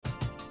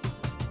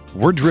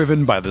We're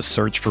driven by the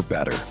search for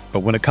better. But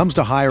when it comes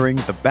to hiring,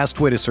 the best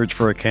way to search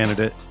for a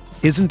candidate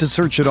isn't to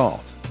search at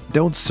all.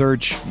 Don't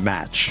search,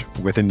 match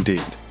with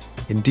Indeed.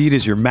 Indeed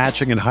is your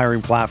matching and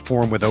hiring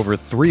platform with over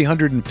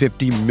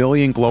 350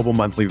 million global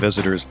monthly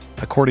visitors,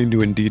 according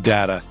to Indeed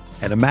data,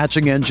 and a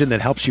matching engine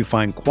that helps you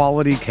find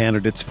quality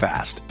candidates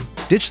fast.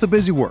 Ditch the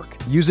busy work.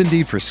 Use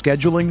Indeed for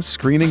scheduling,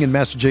 screening, and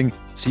messaging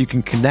so you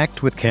can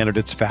connect with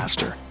candidates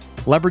faster.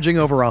 Leveraging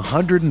over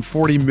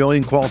 140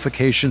 million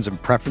qualifications and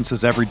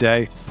preferences every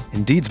day,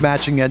 Indeed's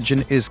matching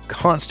engine is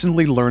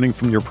constantly learning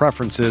from your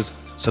preferences,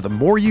 so the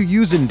more you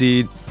use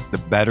Indeed, the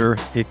better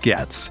it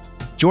gets.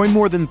 Join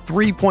more than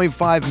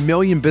 3.5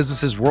 million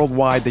businesses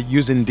worldwide that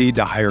use Indeed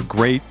to hire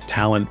great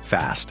talent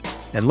fast.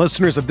 And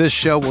listeners of this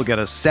show will get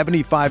a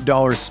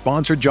 $75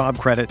 sponsored job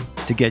credit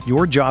to get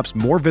your jobs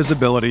more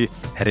visibility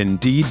at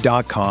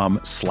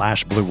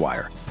Indeed.com/Blue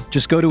Wire.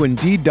 Just go to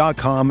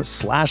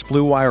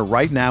Indeed.com/Blue Wire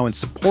right now and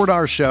support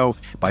our show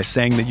by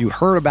saying that you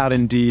heard about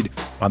Indeed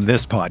on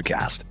this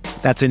podcast.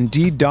 That's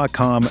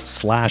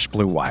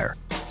Indeed.com/Blue Wire.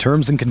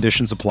 Terms and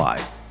conditions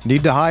apply.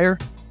 Need to hire?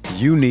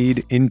 You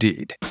need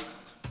Indeed.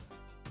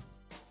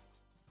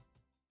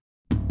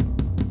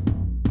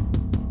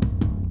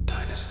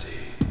 Dynasty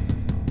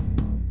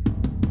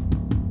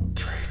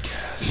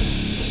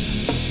Tradecast.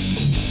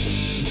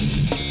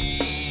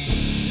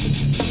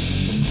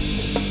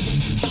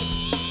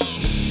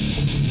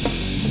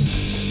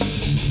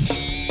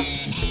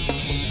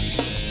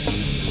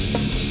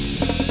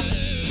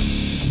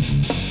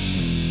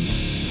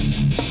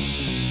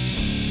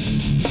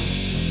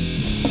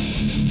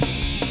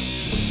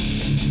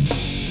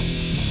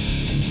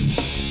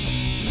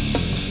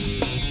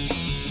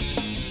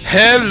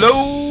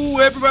 Hello,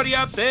 everybody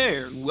out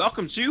there, and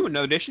welcome to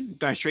another edition of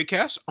Dynasty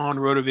Tradecast on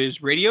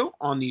RotoViz Radio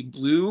on the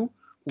Blue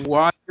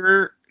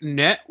Wire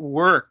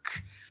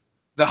Network.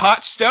 The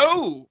hot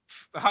stove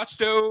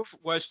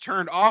was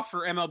turned off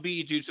for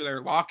MLB due to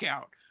their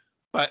lockout,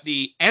 but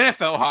the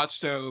NFL hot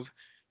stove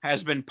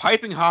has been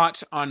piping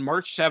hot on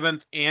March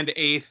 7th and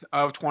 8th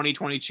of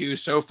 2022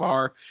 so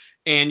far,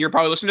 and you're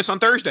probably listening to this on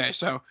Thursday,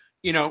 so,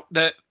 you know,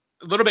 a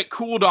little bit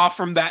cooled off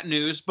from that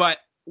news, but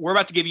we're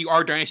about to give you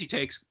our Dynasty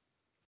takes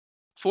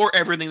for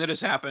everything that has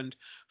happened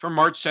from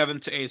March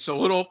 7th to 8th. So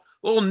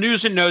little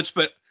news and notes,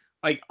 but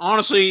like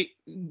honestly,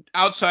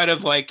 outside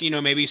of like, you know,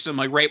 maybe some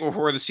like right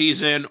before the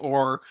season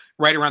or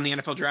right around the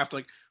NFL draft,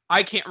 like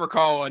I can't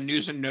recall a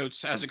news and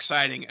notes as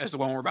exciting as the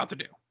one we're about to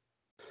do.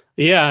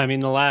 Yeah, I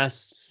mean the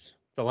last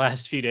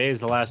few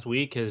days, the last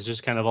week has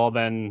just kind of all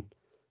been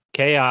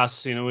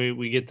chaos. You know,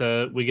 we get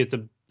the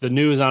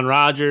news on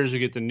Rodgers, we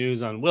get the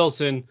news on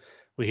Wilson,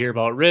 we hear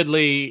about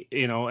Ridley,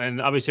 you know, and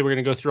obviously we're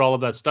going to go through all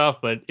of that stuff,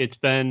 but it's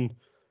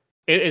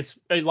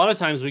a lot of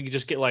times we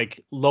just get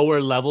like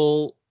lower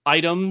level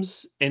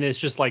items and it's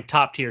just like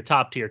top tier.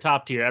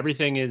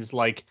 Everything is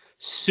like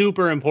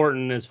super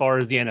important as far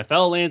as the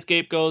NFL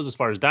landscape goes, as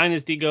far as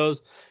dynasty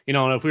goes, you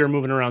know, and if we were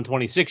moving around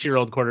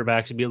 26-year-old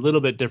quarterbacks, it'd be a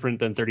little bit different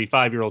than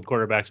 35-year-old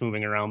quarterbacks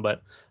moving around.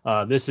 But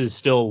this is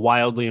still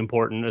wildly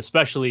important,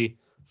 especially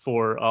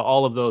for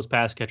all of those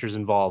pass catchers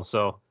involved.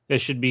 So it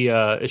should be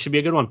a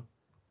good one.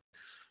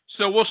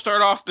 So we'll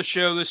start off the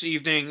show this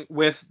evening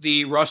with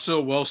the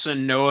Russell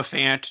Wilson-Noah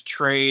Fant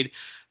trade.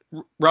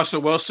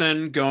 Russell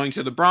Wilson going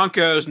to the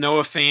Broncos,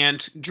 Noah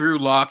Fant, Drew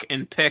Lock,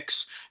 and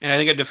picks, and I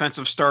think a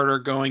defensive starter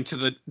going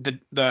to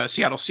the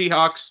Seattle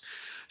Seahawks.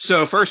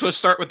 So first, let's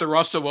start with the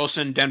Russell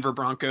Wilson Denver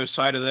Broncos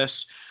side of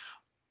this.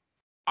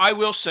 I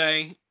will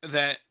say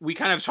that we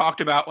kind of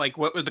talked about like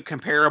what was the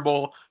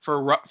comparable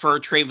for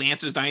Trey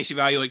Lance's dynasty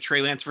value, like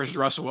Trey Lance versus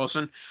Russell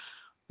Wilson.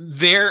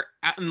 There,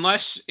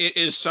 unless it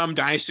is some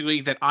dynasty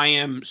league that I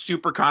am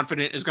super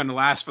confident is going to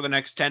last for the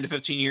next 10 to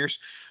 15 years,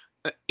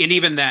 and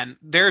even then,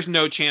 there's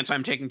no chance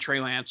I'm taking Trey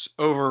Lance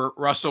over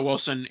Russell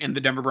Wilson in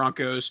the Denver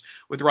Broncos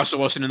with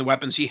Russell Wilson and the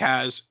weapons he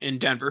has in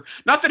Denver.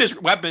 Not that his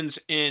weapons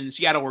in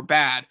Seattle were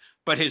bad,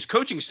 but his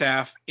coaching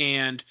staff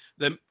and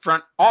the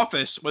front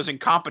office was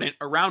incompetent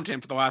around him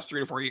for the last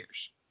 3 to 4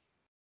 years.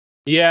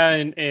 Yeah,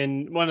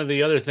 and one of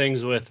the other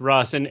things with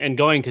Russ and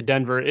going to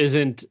Denver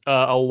isn't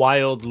a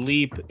wild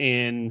leap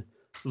in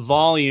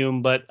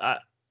volume, but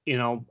you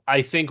know,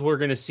 I think we're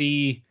going to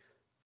see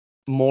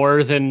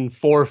more than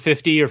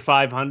 450 or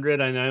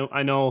 500.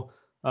 I know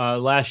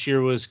last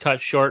year was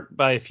cut short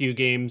by a few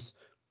games,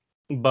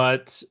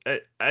 but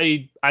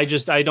I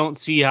don't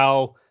see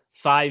how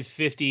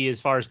 550 as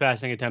far as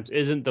passing attempts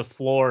isn't the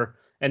floor,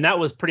 and that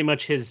was pretty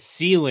much his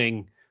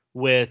ceiling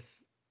with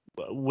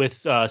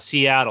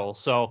Seattle.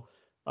 So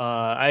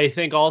I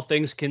think all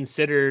things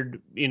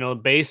considered, you know,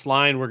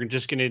 baseline, we're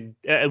just going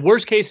to,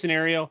 worst case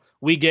scenario,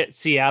 we get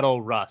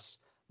Seattle Russ.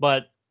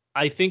 But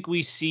I think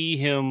we see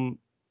him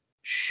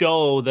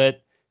show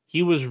that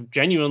he was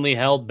genuinely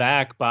held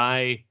back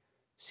by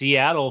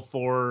Seattle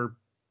for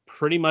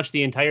pretty much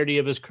the entirety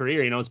of his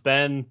career. You know, it's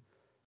been,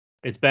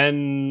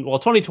 well,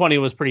 2020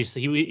 was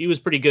he was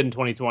pretty good in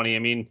 2020. I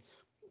mean,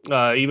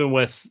 Even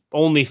with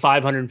only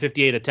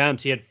 558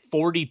 attempts, he had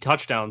 40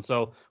 touchdowns.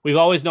 So we've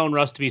always known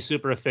Russ to be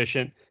super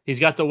efficient. He's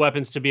got the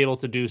weapons to be able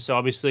to do so.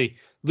 Obviously,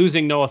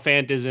 losing Noah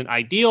Fant isn't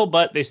ideal,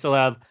 but they still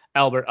have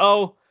Albert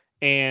O,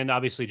 and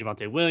obviously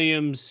Javonte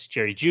Williams,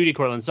 Jerry Jeudy,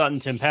 Cortland Sutton,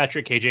 Tim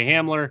Patrick, KJ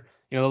Hamler.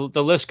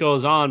 The list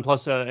goes on,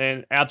 plus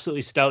an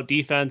absolutely stout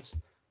defense,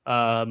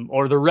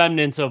 or the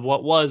remnants of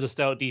what was a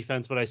stout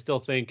defense, but I still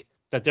think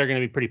that they're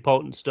going to be pretty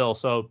potent still.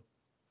 So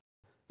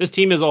this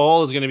team as a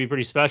whole is going to be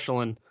pretty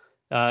special, and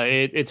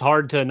it's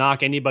hard to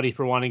knock anybody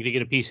for wanting to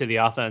get a piece of the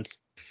offense.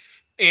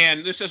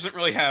 And this doesn't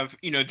really have,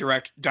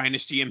 direct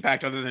dynasty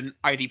impact other than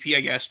IDP,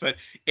 I guess. But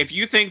if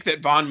you think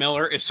that Von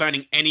Miller is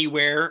signing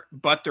anywhere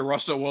but the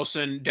Russell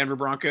Wilson Denver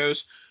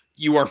Broncos,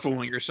 you are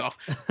fooling yourself.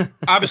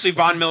 Obviously,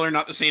 Von Miller,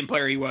 not the same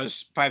player he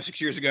was 5-6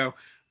 years ago.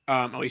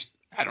 At least,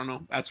 I don't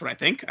know. That's what I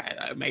think.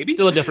 Maybe.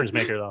 Still a difference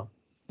maker, though.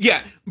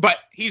 Yeah, but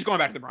he's going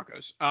back to the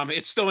Broncos.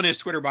 It's still in his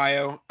Twitter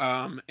bio,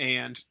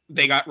 and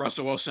they got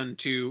Russell Wilson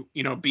to,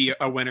 be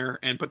a winner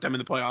and put them in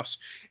the playoffs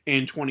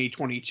in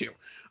 2022.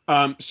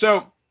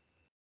 So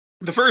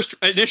the first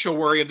initial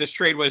worry of this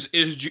trade was,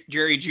 is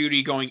Jerry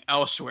Jeudy going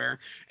elsewhere?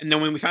 And then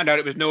when we found out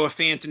it was Noah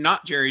Fant and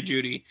not Jerry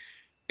Jeudy,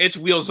 it's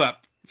wheels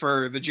up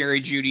for the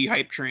Jerry Jeudy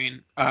hype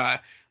train. I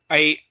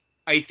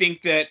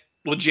think that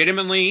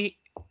legitimately,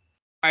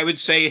 I would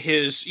say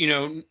his,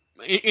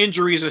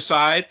 injuries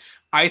aside,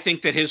 I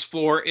think that his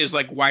floor is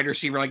like wide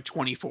receiver like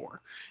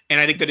 24. And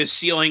I think that his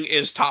ceiling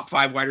is top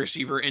 5 wide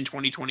receiver in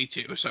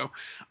 2022. So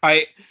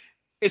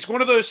it's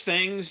one of those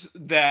things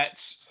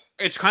that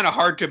it's kind of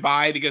hard to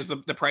buy because the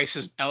price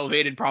is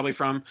elevated probably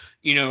from,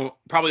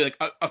 probably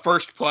like a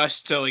first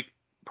plus to like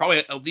probably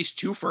at least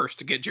 2 firsts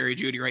to get Jerry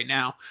Jeudy right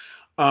now.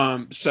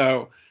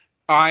 So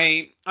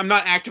I'm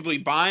not actively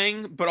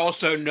buying, but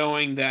also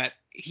knowing that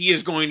he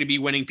is going to be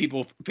winning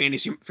people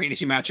fantasy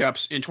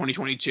matchups in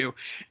 2022.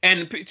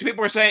 And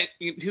people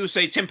who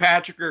say Tim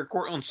Patrick or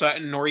Cortland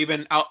Sutton or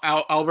even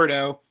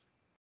Alberto,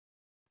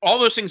 all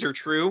those things are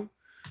true,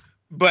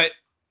 but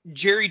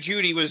Jerry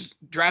Jeudy was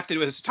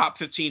drafted as top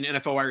 15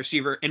 NFL wide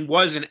receiver and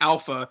was an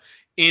alpha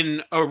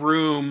in a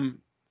room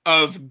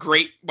of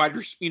great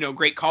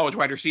college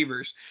wide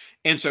receivers.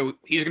 And so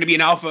he's going to be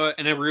an alpha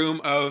in a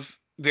room of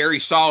very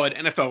solid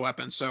NFL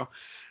weapons. So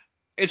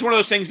it's one of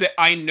those things that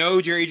I know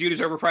Jerry Jeudy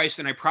is overpriced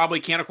and I probably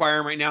can't acquire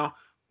him right now,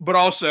 but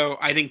also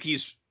I think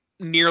he's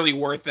nearly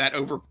worth that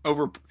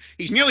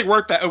he's nearly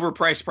worth that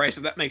overpriced price,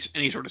 if that makes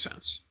any sort of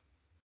sense.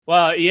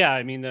 Well, yeah,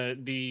 I mean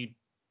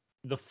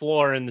the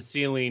floor and the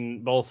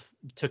ceiling both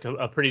took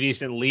a pretty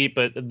decent leap,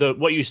 but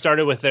what you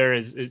started with there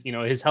is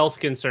his health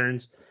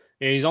concerns.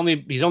 He's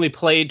only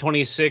played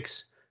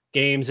 26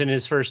 games in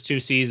his first 2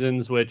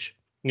 seasons, which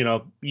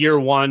year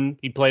 1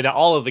 he played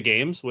all of the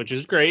games, which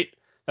is great.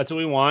 That's what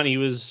we want. He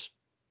was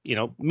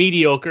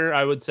mediocre,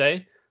 I would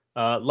say.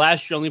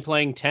 Last year only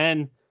playing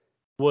 10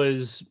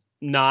 was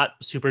not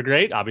super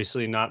great.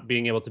 Obviously, not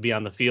being able to be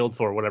on the field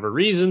for whatever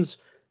reasons.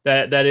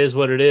 That is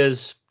what it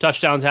is.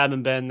 Touchdowns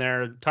haven't been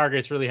there.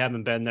 Targets really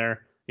haven't been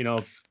there.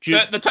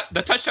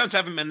 The touchdowns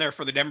haven't been there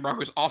for the Denver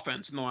Broncos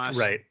offense in the last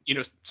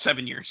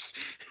 7 years.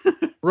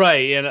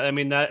 Right, and I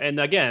mean that. And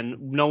again,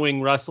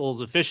 knowing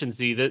Russell's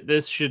efficiency, that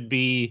this should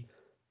be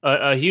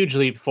a huge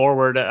leap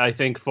forward, I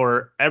think,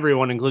 for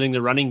everyone, including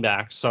the running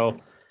back. So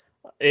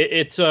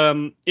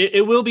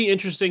it will be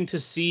interesting to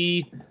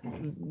see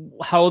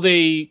how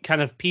they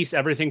kind of piece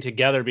everything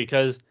together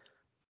because.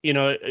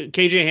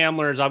 KJ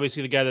Hamler is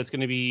obviously the guy that's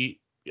going to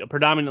be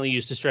predominantly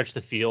used to stretch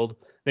the field.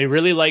 They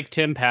really like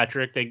Tim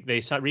Patrick.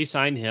 They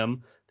re-signed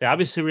him. They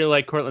obviously really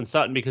like Cortland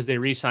Sutton because they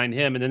re-signed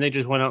him, and then they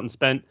just went out and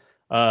spent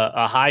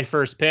a high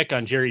first pick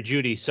on Jerry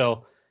Jeudy.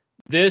 So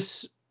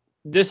this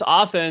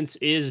offense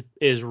is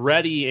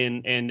ready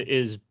and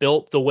is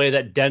built the way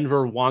that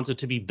Denver wants it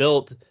to be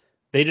built.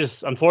 They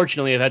just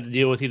unfortunately have had to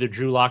deal with either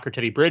Drew Lock or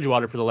Teddy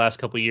Bridgewater for the last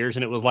couple of years,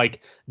 and it was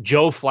like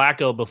Joe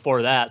Flacco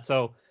before that.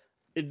 So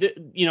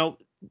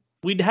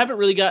we haven't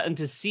really gotten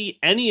to see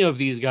any of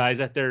these guys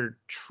at their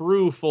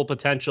true full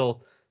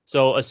potential.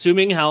 So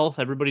assuming health,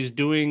 everybody's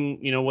doing,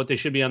 what they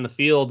should be on the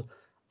field.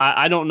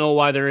 I don't know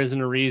why there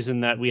isn't a reason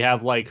that we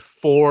have like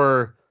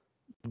 4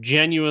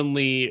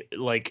 genuinely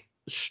like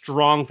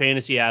strong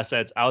fantasy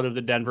assets out of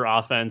the Denver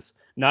offense,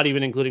 not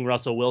even including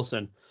Russell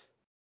Wilson.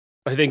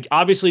 I think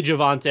obviously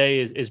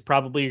Javonte is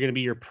probably going to be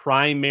your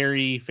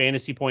primary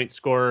fantasy point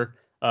scorer,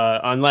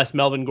 unless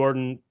Melvin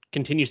Gordon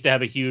continues to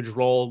have a huge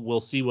role. We'll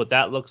see what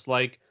that looks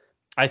like.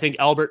 I think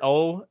Albert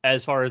O,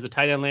 as far as the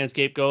tight end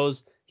landscape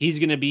goes, he's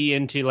going to be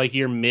into like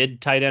your mid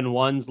tight end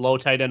ones, low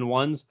tight end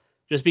ones,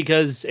 just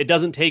because it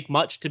doesn't take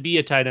much to be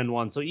a tight end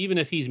 1. So even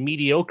if he's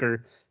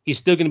mediocre, he's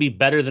still going to be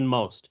better than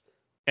most.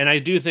 And I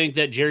do think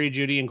that Jerry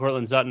Jeudy and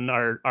Cortland Sutton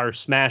are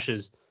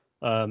smashes.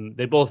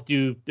 They both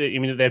do. I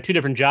mean, they have 2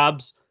 different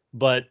jobs,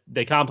 but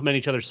they complement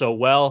each other so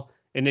well.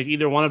 And if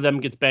either one of them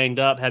gets banged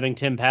up, having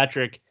Tim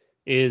Patrick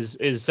is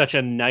such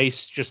a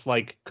nice, just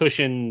like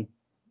cushion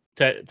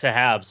to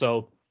have.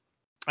 So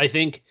I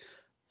think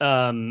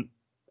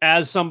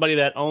as somebody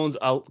that owns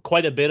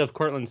quite a bit of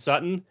Cortland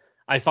Sutton,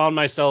 I found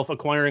myself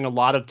acquiring a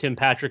lot of Tim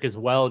Patrick as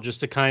well, just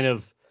to kind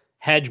of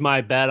hedge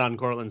my bet on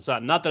Cortland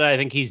Sutton. Not that I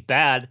think he's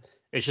bad.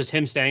 It's just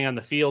him staying on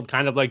the field,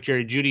 kind of like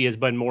Jerry Jeudy, has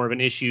been more of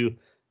an issue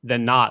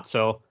than not.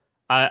 So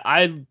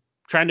I'm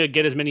trying to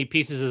get as many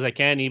pieces as I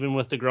can, even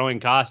with the growing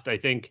cost. I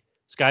think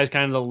sky's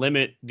kind of the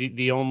limit.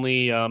 The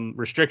only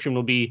restriction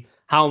will be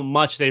how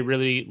much they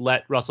really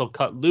let Russell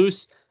cut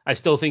loose. I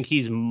still think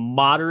he's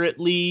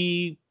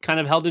moderately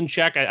kind of held in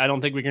check. I don't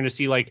think we're going to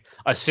see like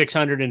a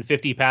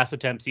 650 pass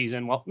attempt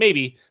season. Well,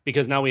 maybe,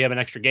 because now we have an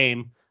extra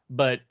game.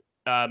 But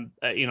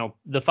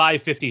the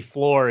 550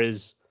 floor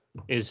is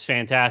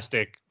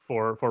fantastic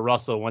for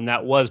Russell, when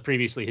that was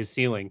previously his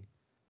ceiling.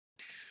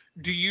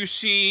 Do you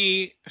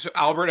see, so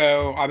Albert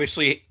O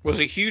obviously was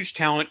a huge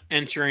talent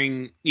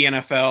entering the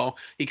NFL.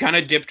 He kind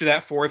of dipped to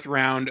that fourth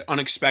round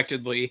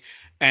unexpectedly,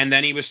 and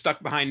then he was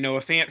stuck behind Noah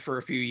Fant for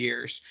a few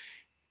years.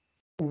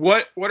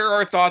 What are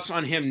our thoughts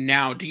on him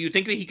now? Do you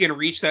think that he can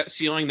reach that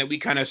ceiling that we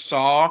kind of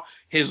saw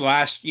his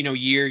last,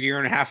 year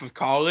and a half of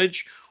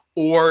college?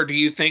 Or do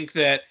you think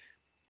that,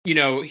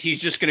 he's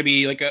just going to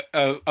be like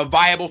a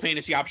viable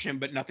fantasy option,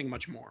 but nothing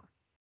much more?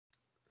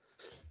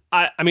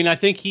 I mean, I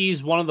think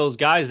he's one of those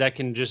guys that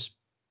can just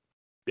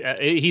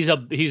he's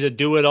a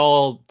do it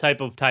all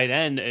type of tight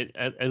end.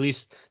 At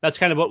least that's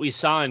kind of what we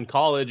saw in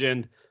college.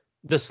 And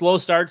the slow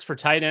starts for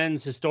tight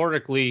ends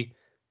historically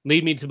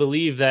lead me to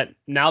believe that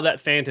now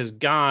that Fant is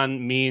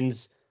gone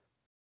means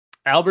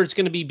Albert's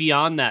going to be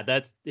beyond that.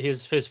 That's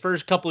his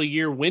first couple of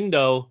year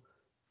window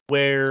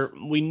where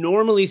we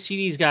normally see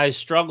these guys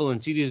struggle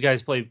and see these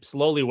guys play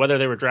slowly, whether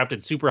they were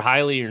drafted super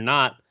highly or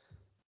not.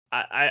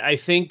 I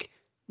think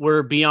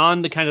we're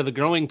beyond the kind of the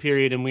growing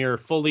period, and we are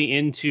fully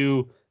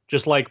into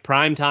just like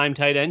prime time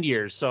tight end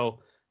years. So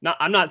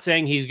I'm not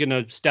saying he's going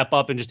to step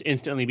up and just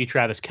instantly be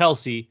Travis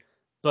Kelce,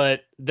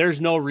 but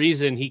there's no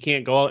reason he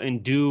can't go out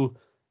and do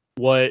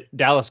what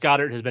Dallas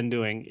Goedert has been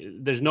doing.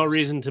 There's no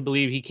reason to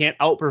believe he can't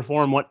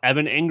outperform what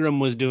Evan Ingram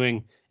was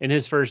doing in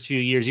his first few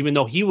years, even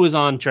though he was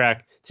on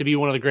track to be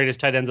one of the greatest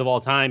tight ends of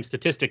all time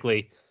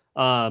statistically.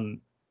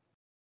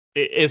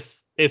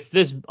 If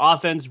this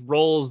offense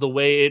rolls the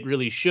way it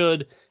really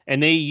should,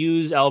 and they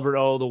use Albert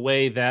O the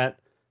way that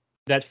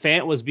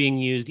Fant was being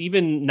used,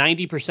 even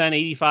 90%,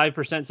 85%,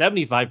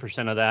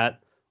 75% of that,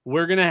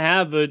 we're going to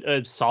have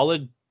a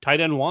solid tight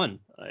end one.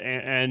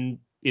 And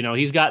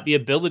he's got the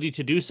ability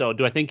to do so.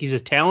 Do I think he's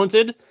as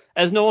talented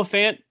as Noah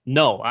Fant?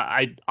 No,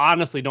 I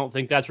honestly don't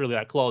think that's really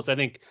that close. I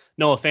think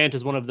Noah Fant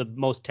is one of the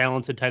most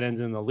talented tight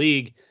ends in the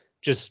league.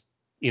 Just,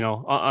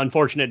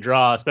 unfortunate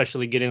draw,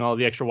 especially getting all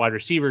the extra wide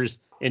receivers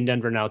in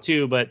Denver now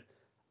too. But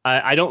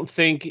I don't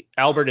think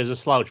Albert is a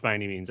slouch by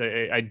any means.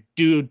 I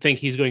do think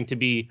he's going to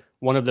be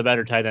one of the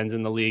better tight ends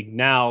in the league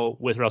now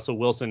with Russell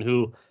Wilson,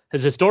 who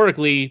has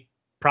historically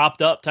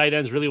propped up tight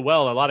ends really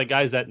well. A lot of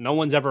guys that no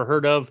one's ever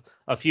heard of,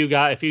 a few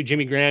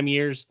Jimmy Graham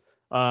years.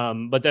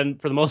 But then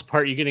for the most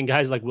part, you're getting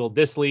guys like Will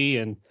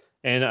Dissly and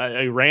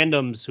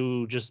randoms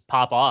who just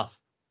pop off.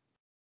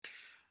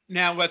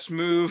 Now let's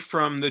move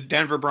from the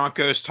Denver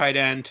Broncos tight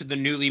end to the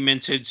newly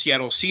minted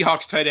Seattle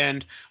Seahawks tight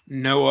end,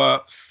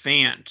 Noah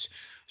Fant.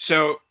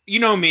 So,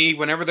 me,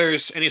 whenever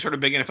there's any sort of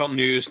big NFL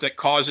news that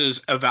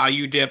causes a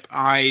value dip,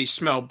 I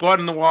smell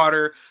blood in the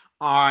water.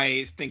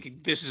 I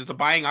think this is the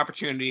buying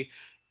opportunity.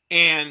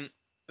 And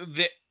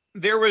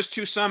there was,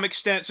 to some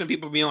extent, some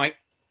people being like,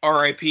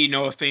 RIP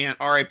Noah Fant,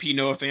 RIP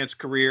Noah Fant's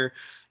career,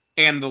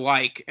 and the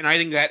like. And I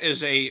think that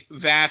is a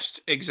vast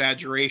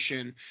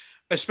exaggeration,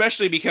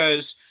 especially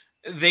because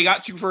they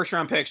got 2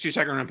 first-round picks, 2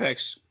 second-round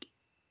picks.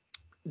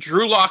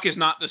 Drew Lock is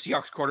not the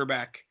Seahawks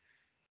quarterback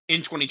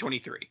in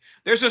 2023.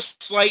 There's a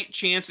slight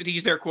chance that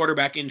he's their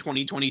quarterback in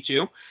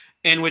 2022,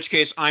 in which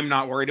case I'm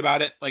not worried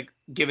about it. Like,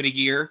 give it a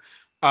year.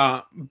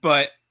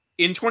 But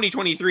in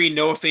 2023,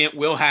 Noah Fant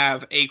will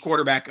have a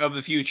quarterback of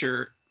the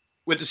future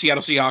with the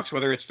Seattle Seahawks,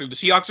 whether it's through the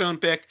Seahawks' own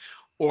pick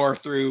or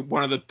through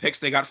one of the picks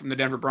they got from the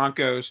Denver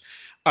Broncos,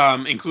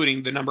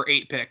 including the number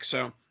 8 pick.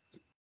 So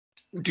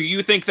do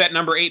you think that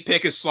number 8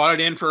 pick is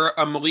slotted in for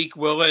a Malik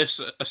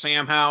Willis, a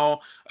Sam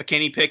Howell, a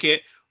Kenny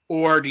Pickett,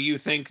 or do you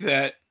think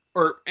that,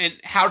 and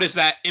how does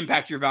that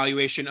impact your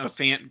valuation of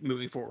Fant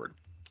moving forward?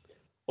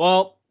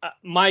 Well,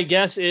 my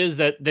guess is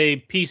that they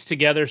piece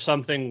together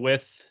something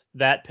with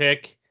that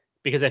pick,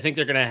 because I think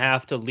they're going to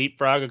have to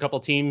leapfrog a couple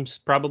teams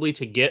probably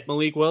to get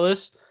Malik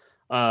Willis.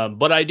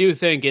 But I do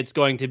think it's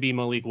going to be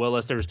Malik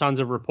Willis. There's tons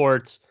of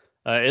reports,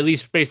 at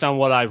least based on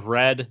what I've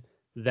read,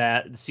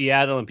 that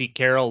Seattle and Pete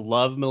Carroll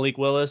love Malik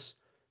Willis.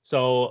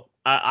 So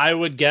I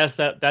would guess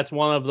that that's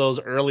one of those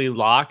early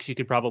locks you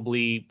could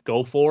probably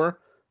go for.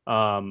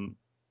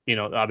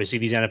 Obviously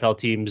these NFL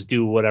teams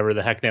do whatever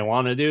the heck they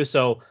want to do,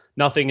 so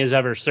nothing is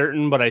ever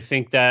certain, but I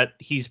think that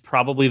he's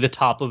probably the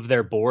top of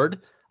their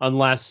board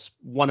unless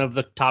one of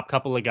the top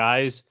couple of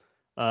guys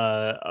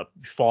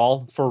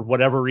fall for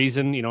whatever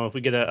reason. If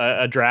we get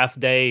a draft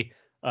day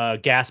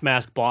gas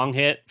mask bong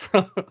hit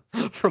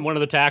from one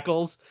of the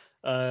tackles,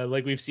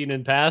 like we've seen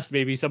in past,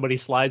 maybe somebody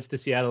slides to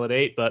Seattle at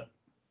 8, but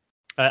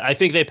I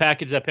think they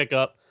package that pick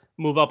up,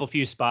 move up a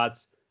few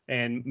spots,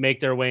 and make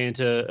their way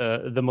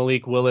into the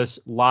Malik Willis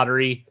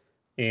lottery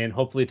and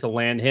hopefully to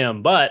land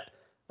him. But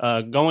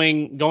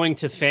going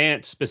to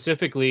Fant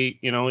specifically,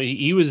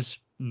 he was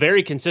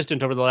very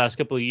consistent over the last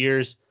couple of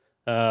years,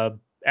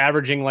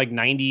 averaging like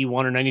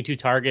 91 or 92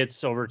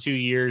 targets over 2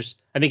 years.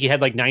 I think he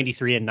had like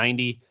 93 and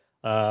 90,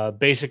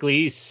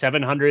 basically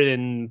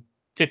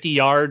 750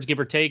 yards, give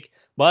or take.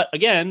 But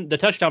again, the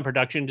touchdown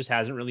production just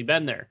hasn't really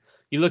been there.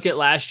 You look at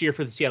last year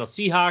for the Seattle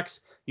Seahawks,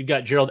 you've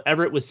got Gerald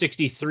Everett with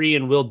 63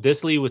 and Will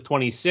Dissly with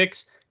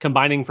 26,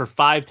 combining for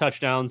 5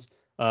 touchdowns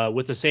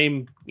with the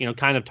same,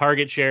 kind of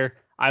target share.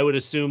 I would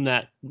assume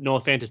that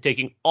Noah Fant is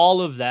taking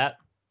all of that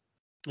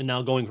and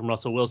now going from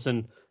Russell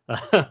Wilson,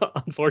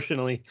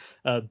 unfortunately,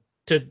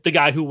 to the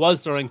guy who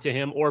was throwing to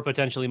him, or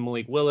potentially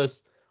Malik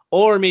Willis.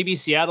 Or maybe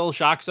Seattle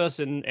shocks us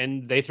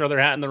and they throw their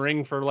hat in the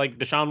ring for like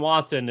Deshaun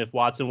Watson if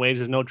Watson waives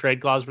his no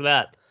trade clause for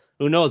that.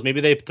 Who knows?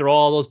 Maybe they throw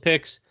all those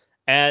picks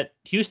at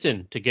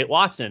Houston to get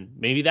Watson.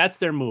 Maybe that's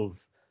their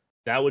move.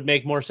 That would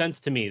make more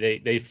sense to me.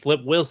 They flip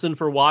Wilson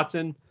for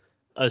Watson,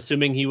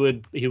 assuming he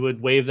would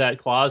waive that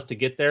clause to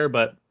get there.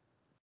 But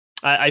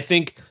I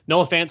think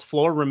Noah Fant's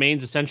floor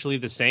remains essentially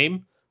the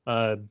same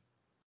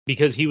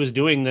because he was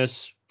doing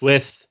this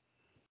with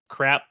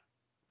crap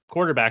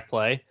quarterback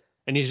play.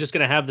 And he's just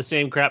going to have the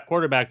same crap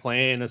quarterback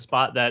play in a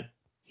spot that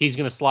he's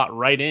going to slot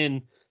right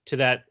in to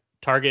that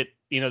target,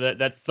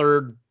 that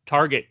third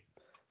target.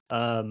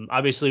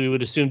 Obviously, we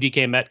would assume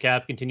DK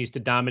Metcalf continues to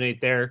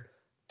dominate there.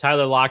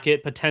 Tyler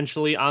Lockett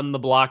potentially on the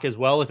block as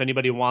well, if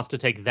anybody wants to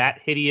take that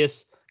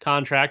hideous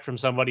contract from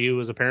somebody who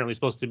was apparently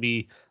supposed to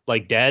be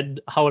like dead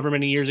however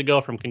many years ago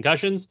from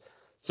concussions.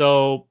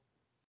 So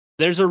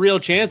there's a real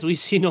chance we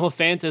see Noah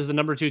Fant as the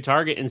number 2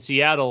 target in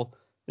Seattle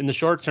in the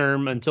short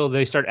term until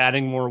they start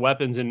adding more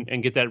weapons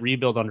and get that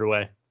rebuild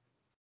underway.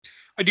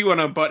 I do want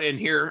to butt in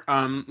here.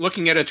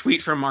 Looking at a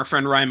tweet from our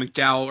friend Ryan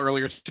McDowell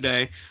earlier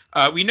today,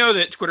 we know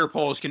that Twitter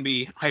polls can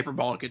be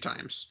hyperbolic at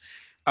times.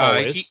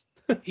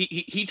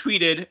 He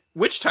tweeted,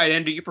 "Which tight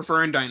end do you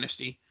prefer in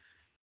Dynasty?"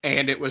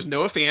 And it was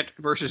Noah Fant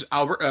versus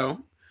Albert O.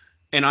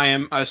 And I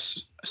am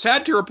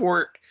sad to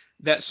report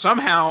that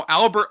somehow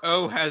Albert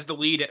O has the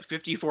lead at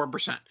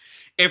 54%.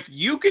 If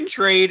you can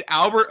trade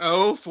Albert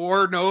O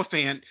for Noah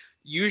Fant,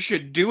 you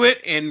should do it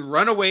and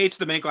run away to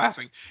the bank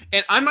laughing.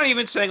 And I'm not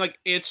even saying like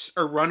it's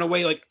a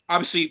runaway. Like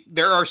obviously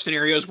there are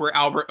scenarios where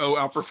Albert O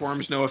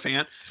outperforms Noah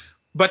Fant,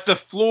 but the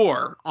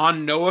floor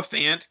on Noah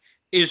Fant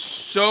is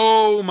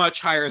so much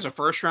higher as a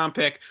first round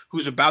pick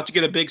who's about to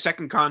get a big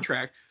second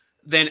contract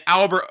than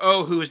Albert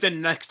O, who has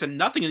done next to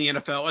nothing in the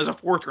NFL as a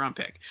 4th round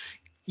pick.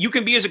 You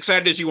can be as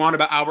excited as you want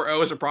about Albert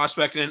O as a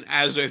prospect and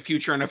as a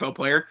future NFL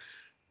player,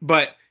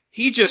 but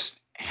he just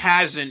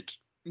hasn't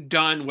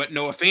done what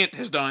Noah Fant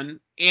has done,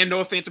 and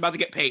Noah Fant's about to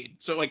get paid.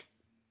 So like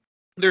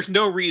there's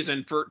no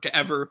reason to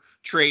ever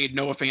trade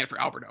Noah Fant for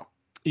Albert O.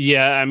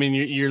 Yeah, I mean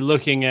you're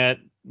looking at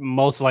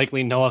most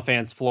likely Noah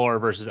Fant's floor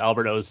versus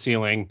Albert O's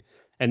ceiling,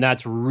 and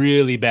that's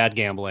really bad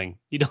gambling.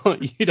 You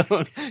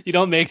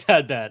don't make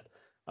that bet.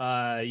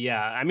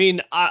 I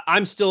mean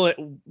I'm still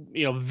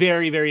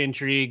very, very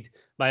intrigued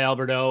by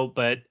Albert O,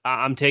 but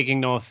I'm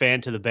taking Noah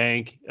Fant to the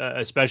bank,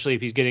 especially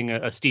if he's getting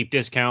a steep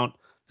discount.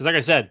 Because like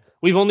I said,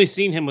 we've only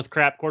seen him with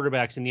crap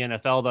quarterbacks in the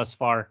NFL thus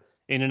far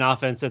in an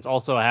offense that's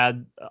also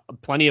had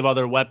plenty of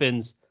other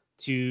weapons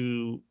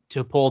to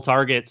pull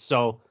targets.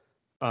 So,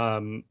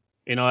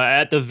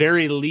 at the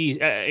very least,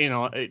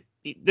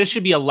 this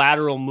should be a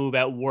lateral move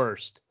at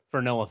worst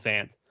for Noah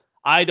Fant.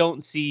 I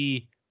don't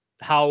see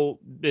how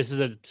this is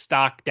a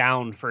stock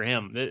down for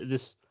him.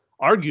 This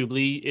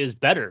arguably is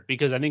better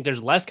because I think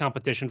there's less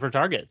competition for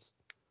targets.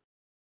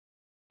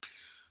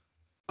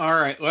 All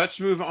right, let's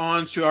move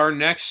on to our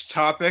next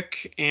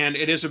topic, and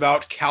it is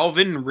about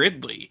Calvin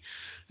Ridley.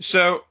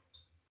 So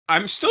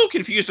I'm still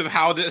confused of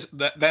how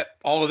that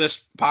all of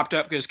this popped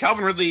up, because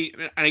Calvin Ridley,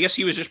 and I guess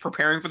he was just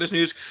preparing for this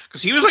news,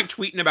 because he was like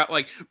tweeting about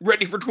like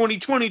ready for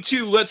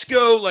 2022, let's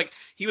go. Like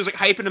he was like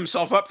hyping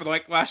himself up for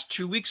like last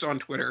 2 weeks on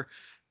Twitter.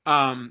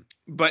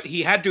 But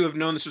he had to have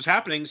known this was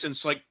happening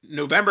since like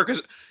November,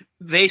 because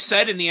they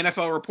said in the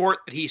NFL report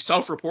that he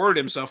self-reported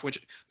himself,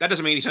 which that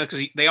doesn't make any sense,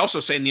 because they also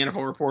say in the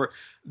NFL report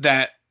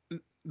that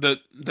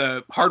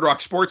the Hard Rock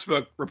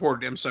Sportsbook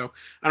reported him. So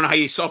I don't know how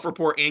you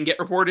self-report and get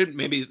reported.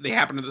 Maybe they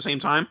happened at the same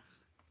time.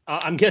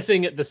 I'm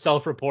guessing the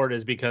self-report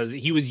is because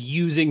he was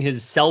using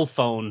his cell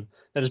phone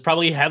that is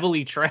probably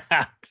heavily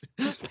tracked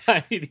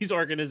by these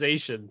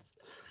organizations.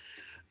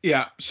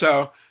 Yeah.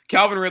 So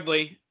Calvin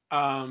Ridley,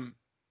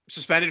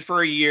 suspended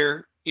for a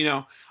year.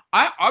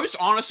 I was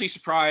honestly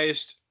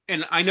surprised,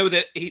 and I know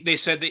that they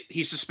said that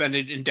he's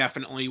suspended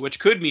indefinitely, which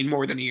could mean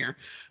more than a year.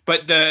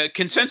 But the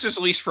consensus,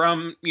 at least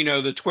from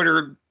the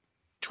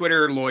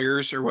Twitter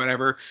lawyers or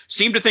whatever,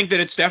 seem to think that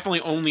it's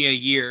definitely only a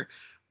year.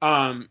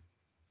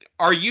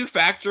 Are you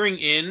factoring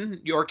in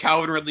your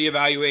Calvin Ridley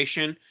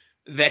evaluation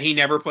that he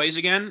never plays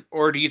again,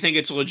 or do you think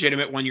it's a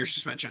legitimate 1-year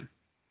suspension?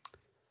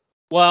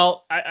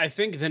 Well, I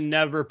think the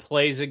never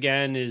plays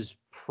again is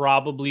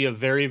probably a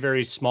very,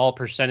 very small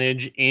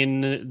percentage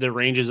in the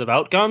ranges of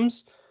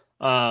outcomes.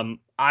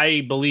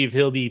 I believe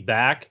he'll be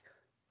back.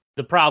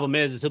 The problem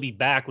is he'll be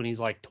back when he's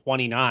like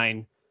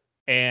 29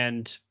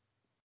 and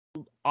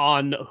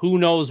on who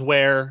knows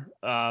where.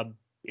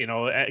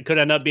 It could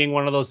end up being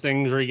one of those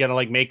things where you got to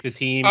like make the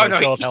team or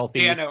show up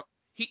healthy. Yeah, no,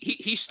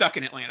 he's stuck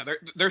in Atlanta.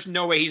 There's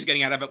no way he's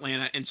getting out of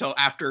Atlanta until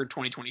after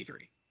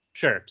 2023.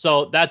 Sure.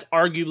 So that's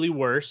arguably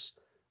worse.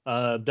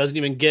 Doesn't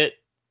even get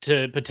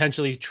to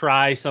potentially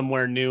try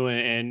somewhere new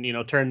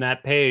and turn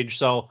that page.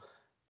 So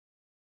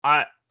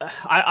I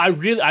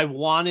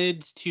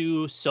wanted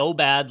to so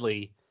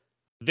badly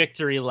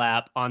victory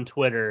lap on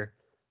Twitter,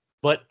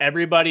 but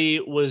everybody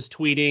was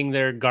tweeting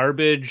their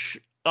garbage.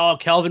 Oh,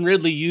 Calvin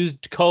Ridley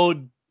used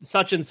code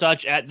such and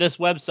such at this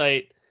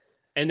website.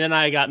 And then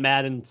I got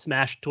mad and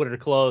smashed Twitter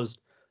closed.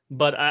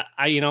 But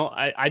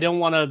I don't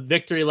want a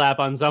victory lap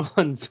on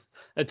someone's.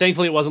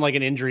 Thankfully, it wasn't like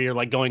an injury or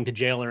like going to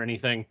jail or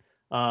anything.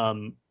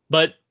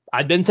 But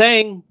I've been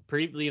saying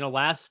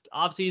last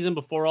offseason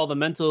before all the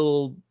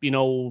mental,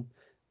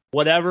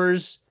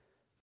 whatevers,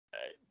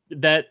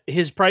 that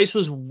his price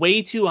was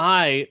way too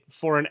high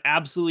for an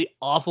absolutely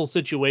awful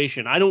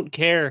situation. I don't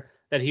care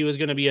that he was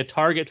going to be a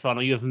target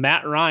funnel. You have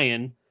Matt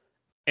Ryan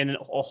and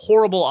a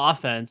horrible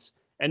offense,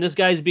 and this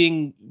guy's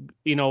being,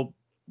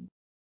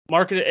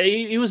 marketed.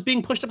 He was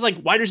being pushed up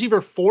like wide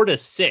receiver 4 to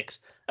 6.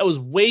 That was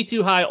way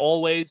too high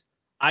always.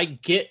 I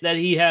get that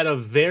he had a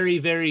very,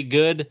 very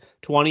good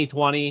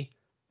 2020.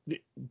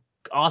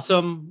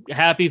 Awesome.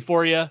 Happy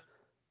for you.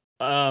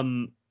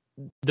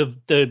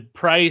 The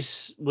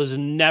price was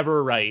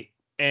never right.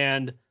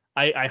 And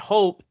I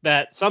hope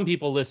that some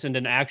people listened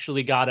and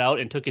actually got out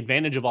and took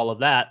advantage of all of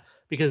that.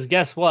 Because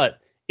guess what?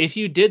 If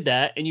you did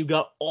that and you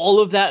got all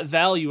of that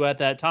value at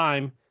that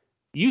time,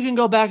 you can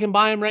go back and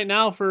buy him right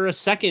now for a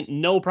second.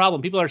 No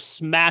problem. People are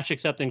smash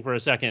accepting for a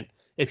second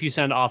if you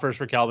send offers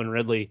for Calvin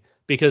Ridley,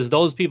 because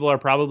those people are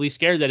probably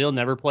scared that he'll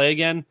never play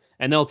again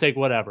and they'll take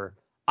whatever.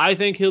 I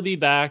think he'll be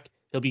back.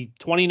 He'll be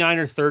 29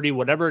 or 30,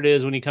 whatever it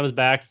is, when he comes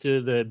back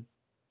to the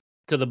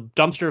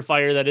dumpster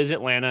fire that is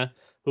Atlanta,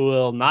 who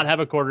will not have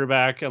a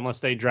quarterback unless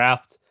they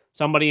draft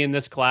somebody in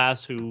this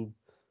class who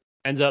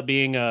ends up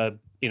being a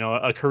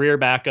career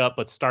backup,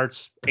 but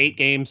starts 8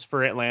 games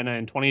for Atlanta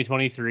in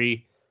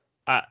 2023.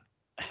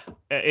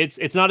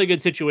 It's not a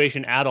good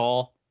situation at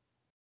all.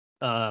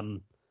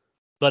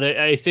 But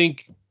I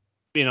think,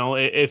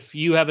 if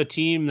you have a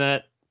team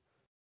that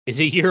is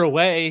a year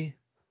away,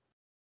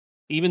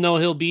 even though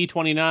he'll be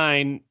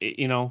 29,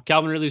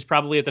 Calvin Ridley's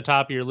probably at the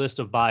top of your list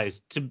of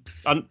buys, to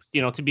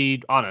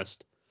be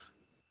honest.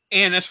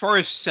 And as far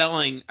as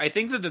selling, I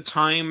think that the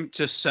time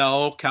to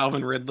sell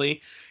Calvin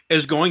Ridley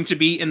is going to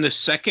be in the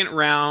second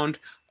round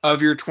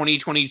of your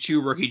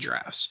 2022 rookie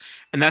drafts.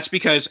 And that's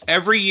because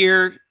every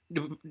year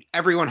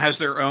everyone has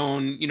their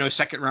own,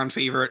 second round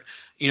favorite.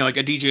 Like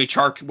a DJ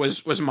Chark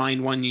was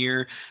mine one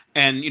year,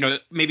 and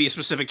maybe a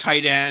specific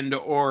tight end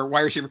or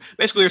wide receiver.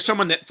 Basically, there's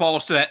someone that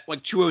falls to that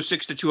like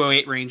 206 to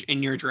 208 range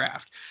in your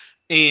draft,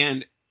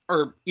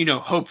 or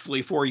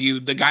hopefully for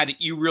you, the guy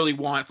that you really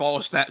want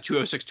falls to that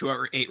 206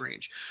 208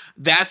 range.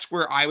 That's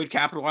where I would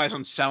capitalize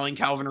on selling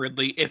Calvin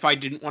Ridley if I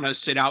didn't want to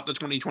sit out the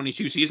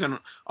 2022 season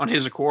on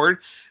his accord,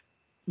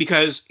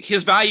 because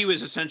his value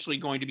is essentially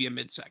going to be a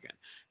mid-second.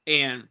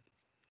 And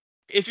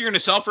if you're going to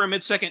sell for a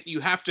mid-second,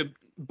 you have to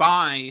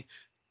buy.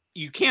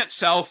 You can't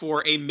sell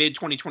for a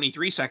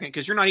mid-2023 second,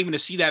 because you're not even going to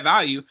see that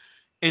value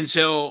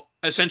until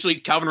essentially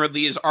Calvin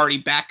Ridley is already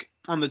back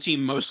on the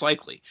team, most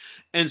likely.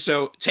 And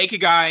so take a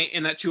guy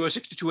in that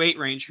 206 to 208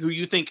 range who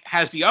you think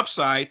has the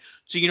upside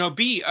to,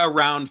 be a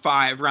round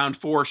 5, round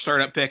 4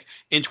 startup pick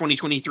in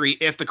 2023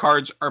 if the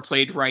cards are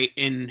played right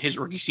in his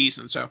rookie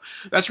season. So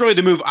that's really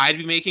the move I'd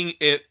be making.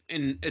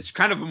 And it's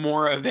kind of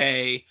more of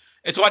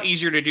it's a lot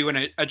easier to do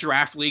in a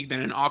draft league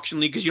than an auction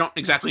league, because you don't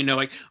exactly know,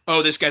 like,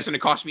 oh, this guy's going to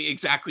cost me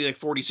exactly like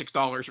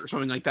 $46 or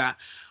something like that.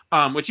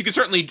 Which you could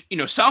certainly,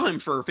 sell him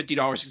for $50,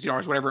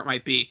 $60, whatever it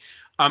might be,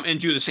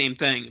 and do the same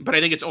thing. But I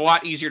think it's a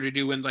lot easier to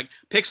do when, like,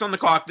 picks on the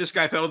clock, this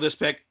guy fell to this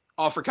pick,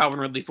 offer Calvin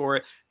Ridley for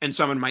it, and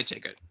someone might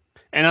take it.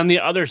 And on the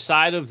other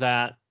side of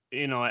that,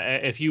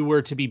 if you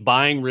were to be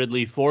buying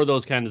Ridley for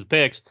those kinds of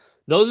picks,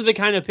 those are the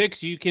kind of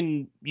picks you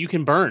can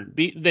burn.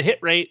 The hit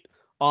rate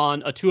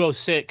on a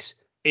 206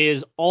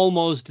 is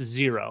almost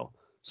 0.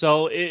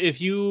 So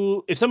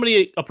if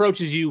somebody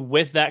approaches you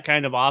with that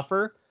kind of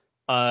offer,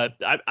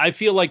 I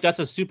feel like that's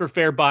a super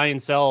fair buy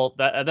and sell.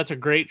 That's a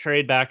great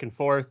trade back and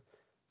forth.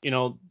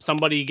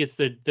 Somebody gets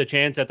the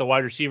chance at the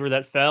wide receiver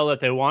that fell that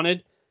they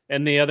wanted,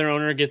 and the other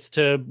owner gets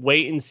to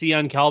wait and see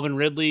on Calvin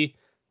Ridley.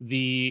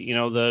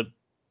 The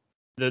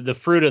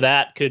fruit of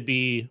that could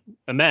be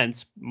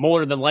immense,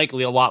 more than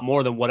likely a lot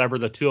more than whatever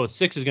the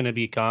 206 is going to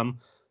become.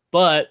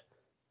 But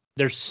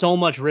there's so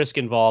much risk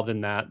involved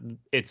in that.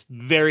 It's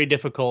very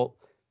difficult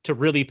to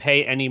really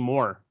pay any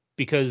more,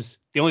 because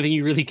the only thing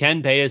you really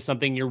can pay is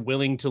something you're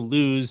willing to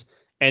lose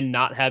and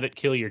not have it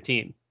kill your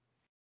team.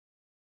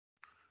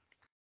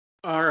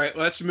 All right,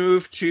 let's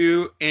move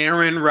to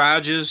Aaron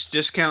Rodgers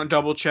discount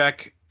double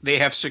check. They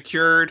have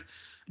secured.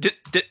 Did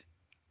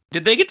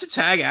they get to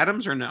tag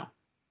Adams or no?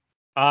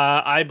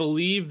 I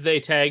believe they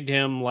tagged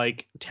him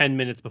like 10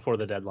 minutes before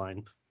the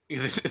deadline.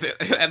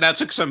 And that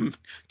took some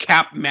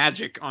cap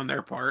magic on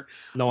their part.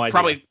 No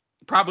idea.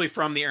 Probably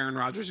from the Aaron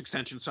Rodgers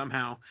extension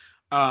somehow.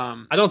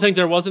 I don't think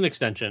there was an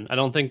extension. I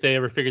don't think they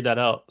ever figured that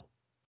out.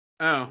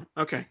 Oh,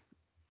 okay.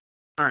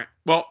 All right.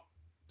 Well,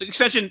 the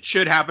extension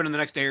should happen in the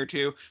next day or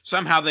two.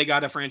 Somehow they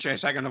got a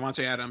franchise tag on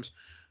Davante Adams.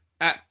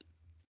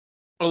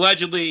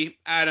 Allegedly,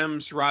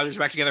 Adams, Rodgers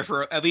back together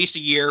for at least a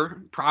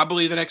year,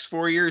 probably the next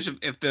 4 years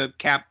if the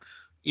cap,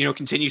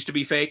 continues to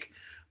be fake.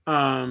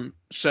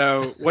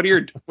 So what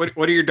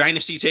are your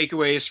dynasty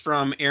takeaways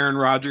from Aaron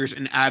Rodgers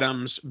and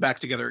Adams back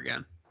together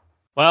again?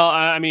 Well,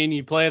 I mean,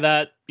 you play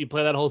that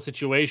whole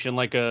situation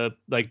like their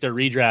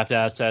redraft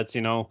assets.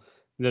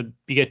 You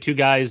get two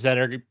guys that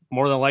are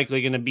more than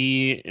likely going to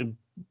be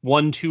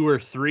 1, 2, or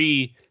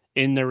 3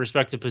 in their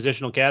respective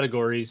positional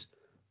categories.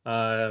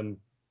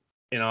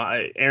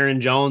 Aaron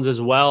Jones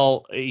as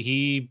well.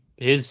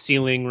 His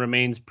ceiling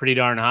remains pretty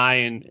darn high,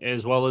 and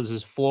as well as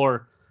his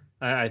floor.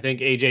 I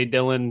think AJ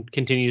Dillon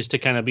continues to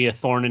kind of be a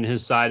thorn in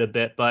his side a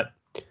bit, but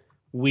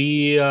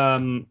we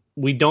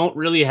don't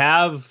really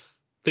have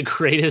the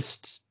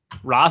greatest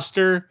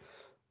roster,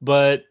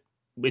 but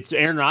it's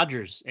Aaron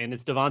Rodgers and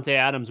it's Davante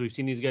Adams. We've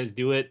seen these guys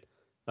do it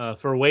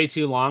for way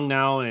too long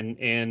now,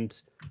 and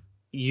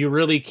you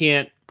really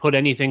can't put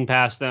anything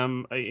past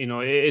them.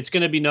 It's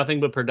going to be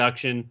nothing but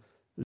production.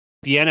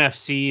 The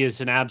NFC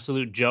is an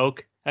absolute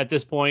joke at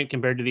this point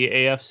compared to the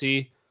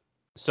AFC.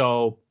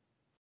 So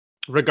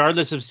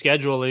regardless of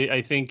schedule,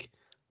 I think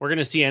we're going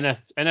to see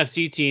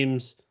NFC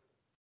teams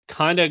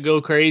kind of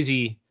go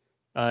crazy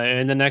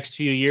in the next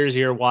few years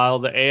here, while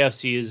the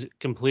AFC is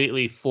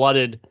completely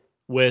flooded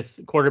with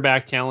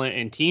quarterback talent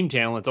and team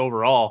talent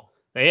overall.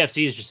 The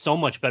AFC is just so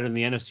much better than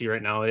the NFC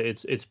right now.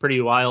 It's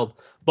pretty wild.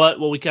 But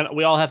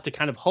we all have to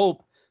kind of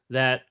hope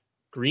that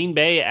Green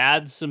Bay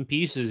adds some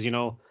pieces.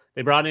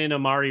 They brought in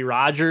Amari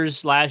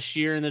Rodgers last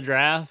year in the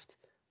draft.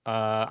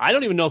 I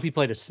don't even know if he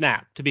played a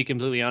snap, to be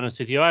completely honest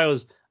with you. I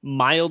was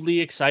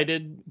mildly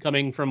excited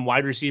coming from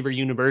wide receiver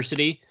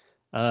university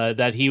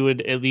that he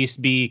would at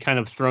least be kind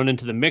of thrown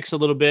into the mix a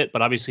little bit,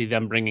 but obviously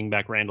them bringing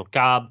back Randall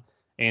Cobb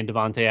and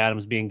Davante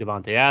Adams being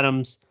Davante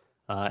Adams,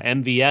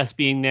 MVS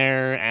being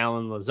there,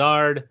 Alan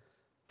Lazard.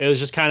 It was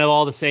just kind of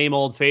all the same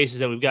old faces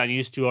that we've gotten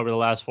used to over the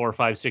last 4,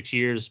 5, 6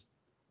 years.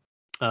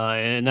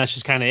 And that's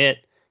just kind of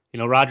it.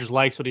 Rodgers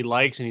likes what he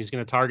likes, and he's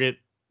going to target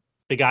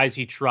the guys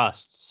he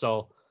trusts.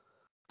 So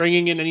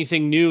bringing in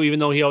anything new, even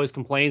though he always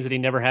complains that he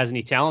never has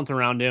any talent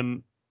around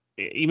him,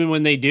 even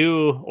when they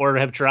do or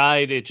have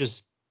tried, it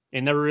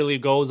never really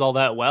goes all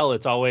that well.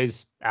 It's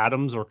always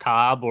Adams or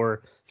Cobb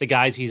or the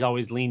guys he's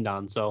always leaned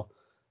on. So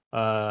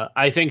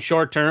I think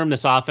short term,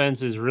 this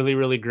offense is really,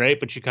 really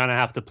great, but you kind of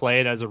have to play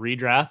it as a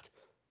redraft.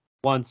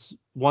 Once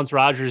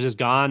Rodgers is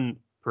gone,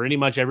 pretty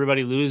much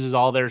everybody loses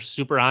all their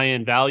super high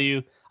end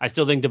value. I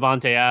still think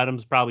Davante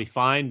Adams probably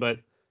fine, but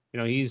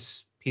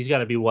he's got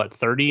to be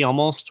 30,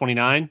 almost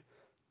 29.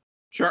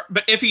 Sure,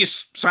 but if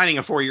he's signing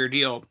a 4-year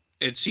deal,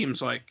 it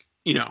seems like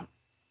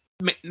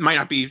might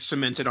not be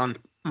cemented on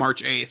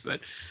March 8th, but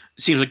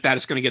it seems like that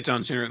is going to get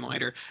done sooner than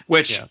later.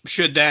 Which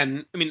should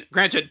then,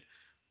 granted,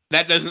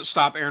 that doesn't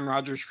stop Aaron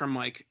Rodgers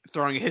from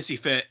throwing a hissy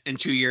fit in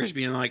 2 years,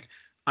 being like,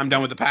 I'm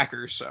done with the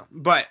Packers. So,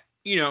 but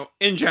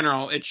in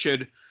general, it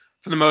should,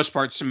 for the most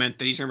part, cement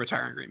that he's going to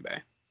retire in Green Bay.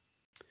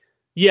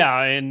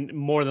 Yeah, and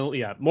more than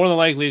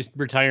likely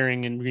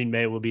retiring in Green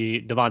Bay will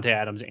be Davante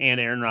Adams and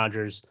Aaron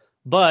Rodgers.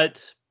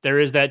 But there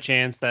is that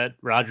chance that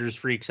Rodgers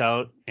freaks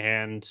out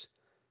and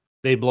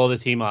they blow the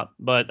team up.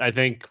 But I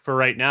think for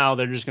right now,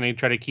 they're just going to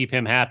try to keep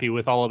him happy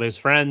with all of his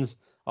friends,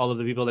 all of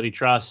the people that he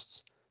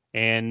trusts,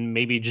 and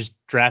maybe just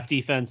draft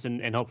defense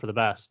and hope for the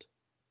best.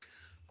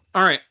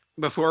 All right.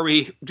 Before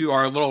we do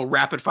our little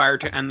rapid fire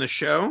to end the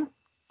show,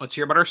 let's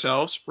hear about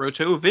ourselves.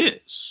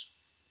 RotoViz.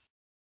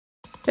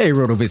 Hey,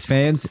 RotoViz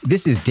fans.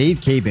 This is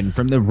Dave Cabin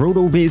from the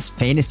RotoViz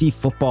Fantasy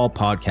Football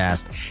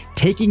Podcast,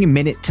 taking a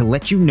minute to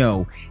let you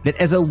know that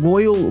as a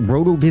loyal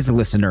RotoViz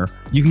listener,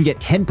 you can get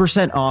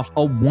 10% off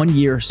a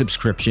 1-year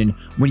subscription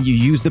when you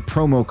use the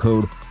promo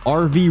code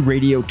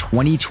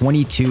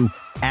RVRadio2022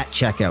 at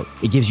checkout.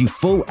 It gives you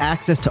full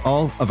access to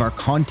all of our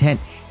content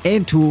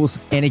and tools.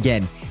 And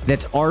again,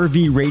 that's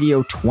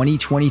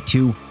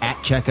RVRadio2022 at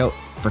checkout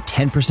for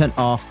 10%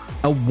 off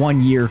a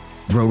 1-year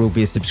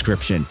RotoViz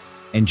subscription.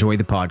 Enjoy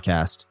the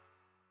podcast.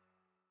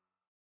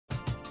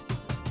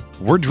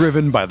 We're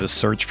driven by the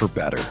search for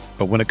better.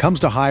 But when it comes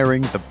to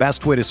hiring, the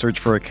best way to search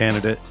for a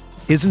candidate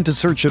isn't to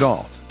search at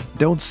all.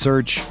 Don't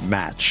search,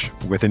 match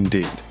with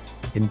Indeed.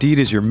 Indeed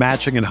is your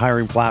matching and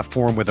hiring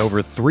platform with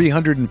over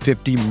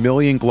 350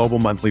 million global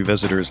monthly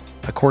visitors,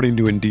 according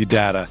to Indeed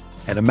data,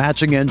 and a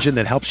matching engine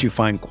that helps you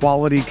find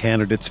quality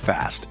candidates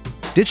fast.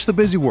 Ditch the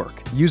busy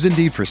work. Use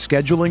Indeed for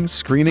scheduling,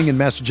 screening, and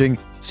messaging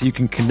so you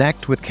can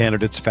connect with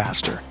candidates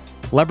faster.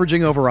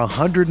 Leveraging over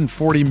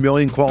 140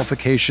 million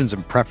qualifications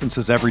and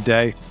preferences every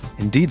day,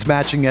 Indeed's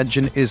matching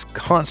engine is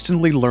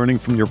constantly learning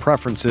from your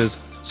preferences,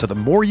 so the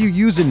more you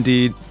use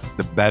Indeed,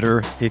 the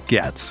better it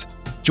gets.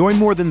 Join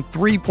more than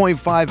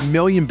 3.5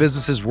 million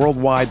businesses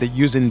worldwide that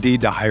use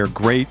Indeed to hire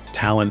great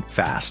talent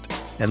fast.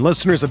 And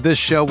listeners of this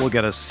show will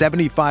get a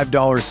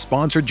 $75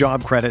 sponsored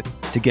job credit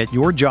to get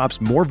your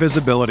jobs more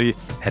visibility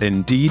at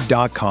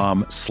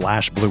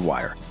Indeed.com/Blue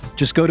Wire.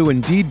 Just go to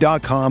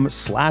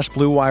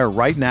Indeed.com/Blue Wire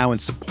right now and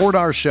support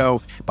our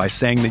show by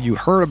saying that you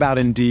heard about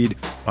Indeed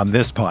on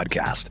this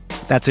podcast.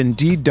 That's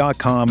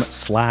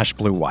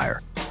Indeed.com/Blue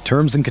Wire.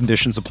 Terms and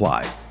conditions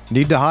apply.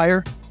 Need to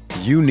hire?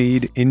 You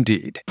need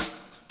Indeed.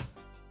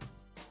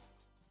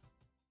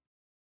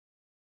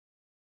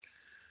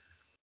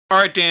 All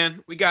right,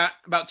 Dan, we got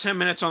about 10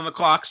 minutes on the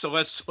clock, so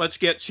let's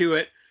get to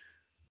it.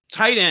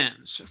 Tight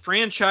ends,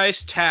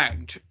 franchise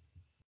tagged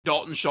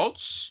Dalton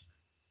Schultz,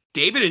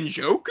 David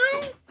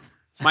Njoku,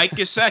 Mike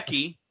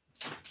Gesicki,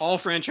 all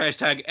franchise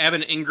tag.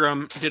 Evan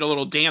Ingram did a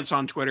little dance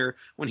on Twitter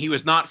when he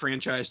was not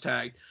franchise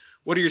tagged.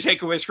 What are your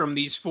takeaways from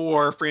these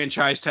 4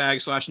 franchise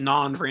tag /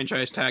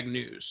 non-franchise tag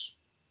news?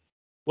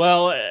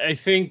 Well, I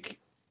think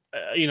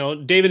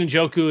David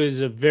Njoku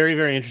is a very,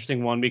 very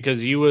interesting one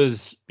because he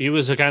was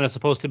kind of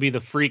supposed to be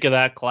the freak of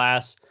that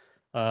class.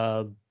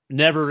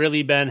 Never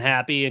really been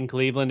happy in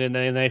Cleveland, and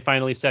then they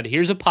finally said,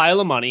 "Here's a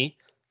pile of money.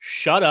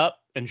 Shut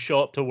up and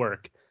show up to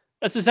work."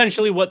 That's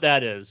essentially what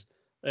that is.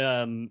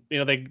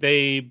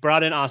 They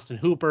brought in Austin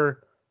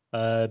Hooper.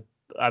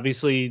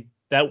 Obviously,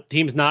 that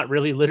team's not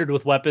really littered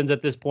with weapons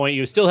at this point.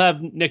 You still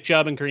have Nick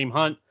Chubb and Kareem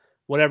Hunt,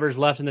 whatever's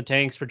left in the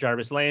tanks for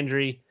Jarvis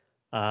Landry.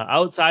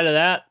 Outside of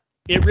that,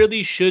 it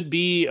really should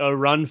be a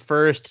run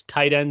first,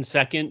 tight end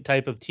second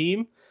type of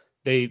team.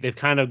 They've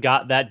kind of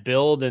got that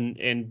build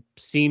and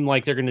seem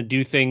like they're going to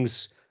do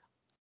things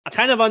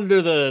kind of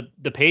under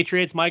the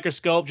Patriots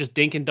microscope, just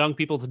dink and dunk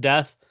people to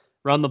death,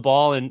 run the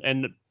ball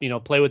and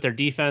play with their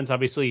defense.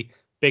 Obviously,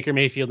 Baker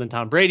Mayfield and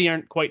Tom Brady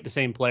aren't quite the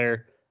same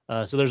player,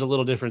 so there's a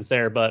little difference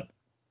there. But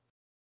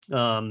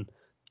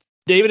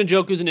David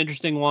Njoku is an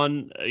interesting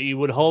one. You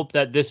would hope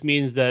that this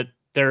means that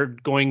they're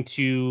going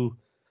to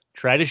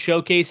try to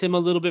showcase him a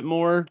little bit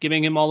more,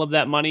 giving him all of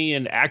that money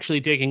and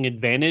actually taking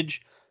advantage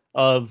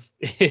of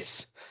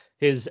his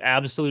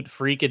absolute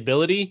freak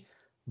ability.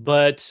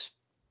 But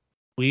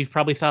we've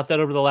probably thought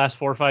that over the last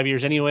 4 or 5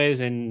 years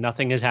anyways, and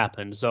nothing has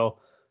happened. So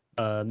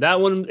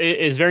that one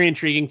is very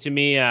intriguing to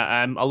me.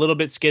 I'm a little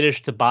bit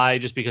skittish to buy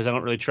just because I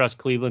don't really trust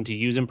Cleveland to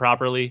use him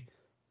properly,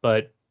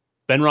 but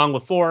been wrong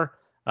before.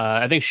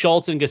 I think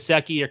Schultz and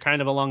Gesicki are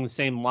kind of along the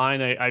same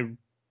line.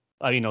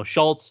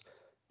 Schultz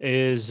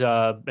has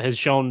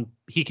shown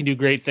he can do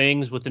great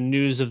things with the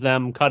news of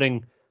them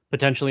cutting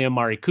potentially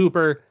Amari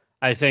Cooper.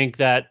 I think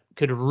that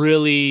could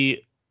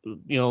really,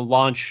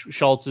 launch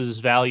Schultz's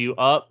value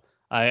up.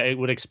 I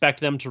would expect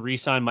them to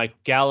re-sign Mike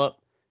Gallup,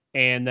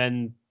 and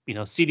then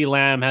CeeDee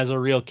Lamb has a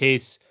real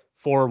case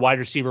for wide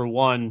receiver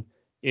 1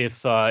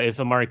 if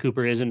Amari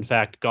Cooper is in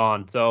fact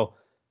gone. So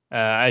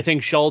I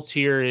think Schultz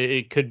here,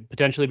 it could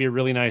potentially be a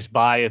really nice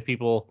buy if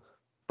people,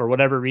 for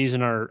whatever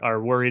reason,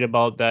 are worried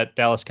about that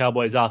Dallas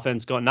Cowboys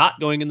offense not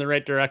going in the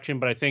right direction.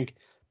 But I think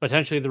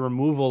potentially the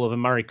removal of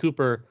Amari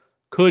Cooper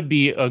could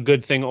be a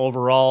good thing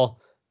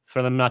overall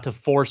for them not to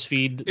force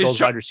feed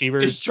those wide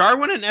receivers. Is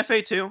Jarwin an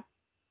FA too?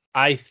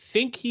 I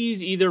think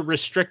he's either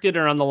restricted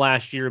or on the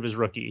last year of his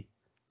rookie.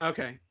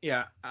 Okay,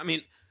 yeah. I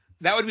mean,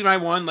 that would be my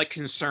one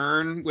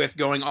concern with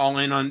going all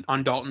in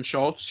on Dalton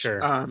Schultz. Sure.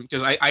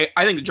 Because I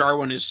think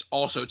Jarwin is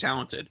also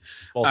talented.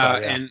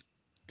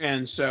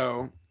 And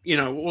so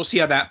we'll see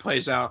how that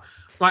plays out.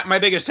 My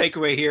biggest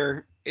takeaway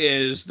here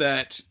is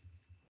that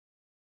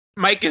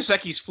Mike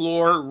Gesicki's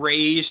floor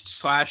raised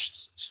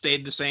 /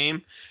 stayed the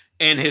same,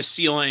 and his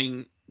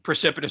ceiling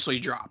precipitously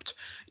dropped.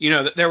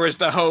 There was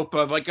the hope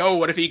of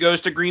what if he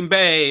goes to Green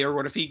Bay, or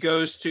what if he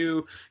goes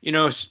to,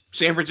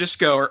 San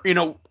Francisco, or,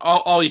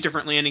 all these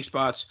different landing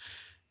spots.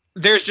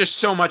 There's just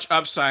so much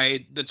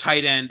upside the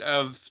tight end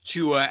of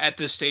Tua at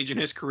this stage in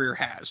his career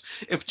has.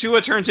 If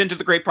Tua turns into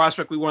the great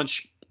prospect we once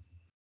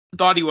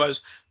thought he was,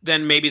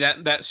 then maybe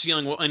that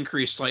ceiling will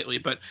increase slightly.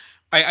 But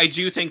I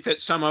do think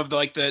that some of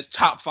the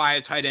top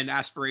 5 tight end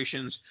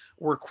aspirations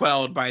were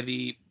quelled by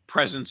the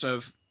presence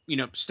of,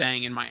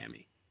 staying in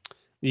Miami.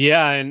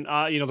 Yeah, and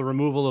the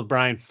removal of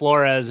Brian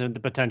Flores and the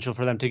potential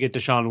for them to get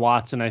Deshaun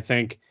Watson, I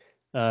think,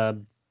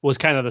 was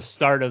kind of the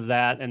start of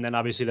that. And then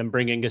obviously them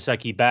bringing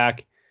Gesicki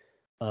back.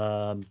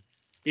 Like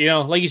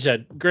you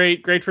said,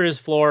 great for his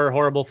floor,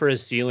 horrible for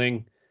his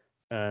ceiling.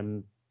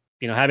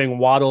 Having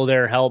Waddle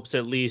there helps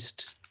at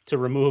least to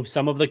remove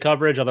some of the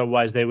coverage.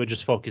 Otherwise, they would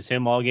just focus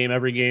him all game,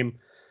 every game.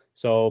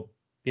 So,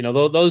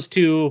 those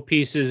 2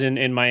 pieces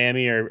in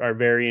Miami are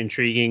very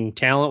intriguing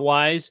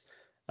talent-wise.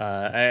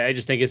 I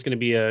just think it's going to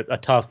be a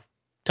tough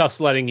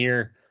sledding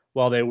year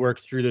while they work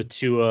through the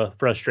 2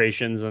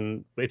 frustrations,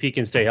 and if he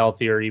can stay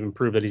healthy or even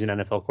prove that he's an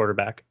NFL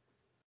quarterback.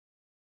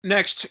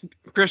 Next,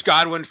 Chris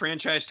Godwin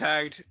franchise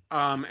tagged.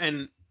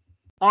 And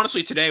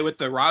honestly, today with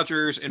the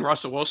Rodgers and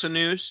Russell Wilson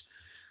news,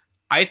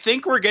 I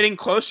think we're getting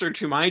closer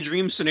to my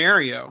dream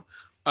scenario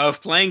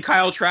of playing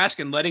Kyle Trask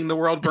and letting the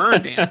world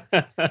burn, Dan.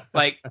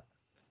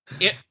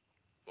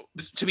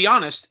 To be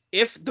honest,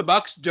 if the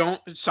Bucs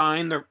don't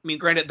sign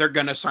granted, they're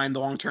going to sign the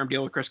long-term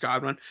deal with Chris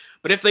Godwin,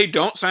 but if they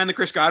don't sign the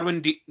Chris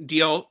Godwin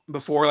deal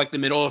before the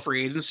middle of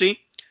free agency,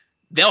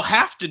 they'll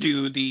have to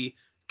do the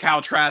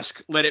Kyle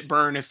Trask let it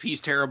burn if he's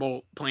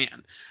terrible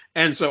plan.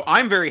 And so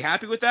I'm very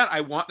happy with that.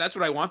 That's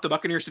what I want the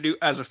Buccaneers to do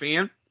as a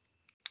fan.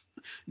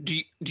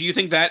 Do you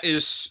think that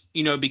is,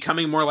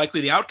 becoming more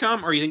likely the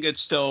outcome, or you think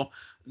it's still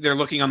they're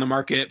looking on the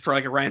market for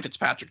like a Ryan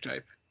Fitzpatrick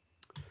type?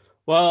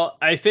 Well,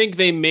 I think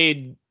they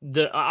made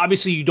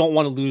obviously you don't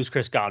want to lose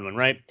Chris Godwin,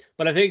 right?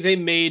 But I think they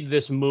made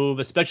this move,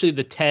 especially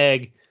the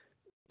tag,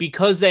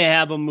 because they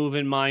have a move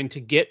in mind to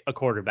get a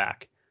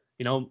quarterback.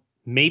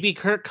 Maybe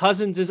Kirk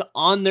Cousins is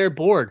on their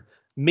board.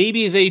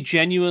 Maybe they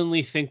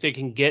genuinely think they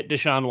can get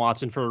Deshaun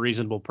Watson for a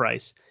reasonable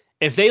price.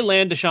 If they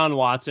land Deshaun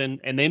Watson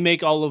and they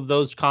make all of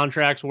those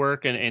contracts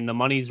work and the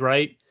money's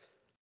right,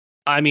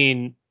 I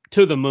mean,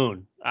 to the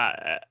moon.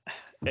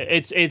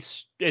 It's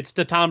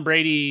the Tom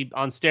Brady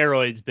on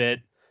steroids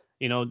bit.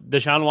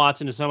 Deshaun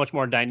Watson is so much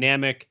more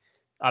dynamic.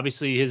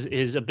 Obviously,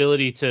 his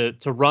ability to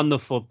run the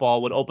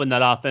football would open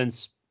that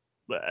offense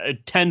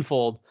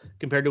tenfold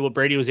compared to what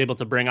Brady was able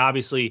to bring.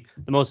 Obviously,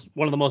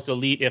 one of the most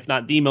elite, if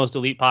not the most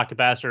elite pocket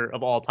passer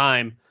of all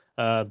time.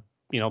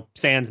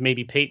 Sans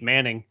maybe Peyton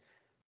Manning.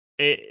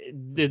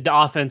 The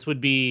offense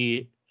would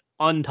be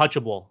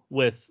untouchable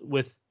with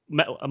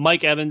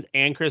Mike Evans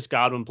and Chris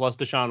Godwin plus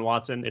Deshaun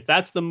Watson. If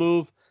that's the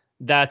move,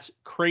 that's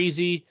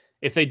crazy.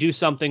 If they do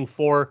something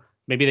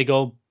maybe they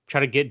go try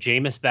to get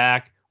Jameis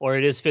back, or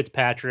it is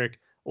Fitzpatrick,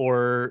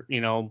 or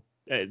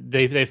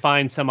they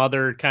find some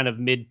other kind of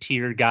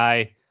mid-tier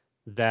guy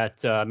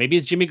that maybe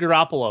it's Jimmy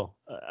Garoppolo.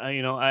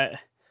 I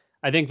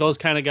think those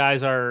kind of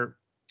guys are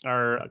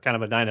kind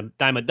of a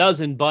dime a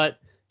dozen, but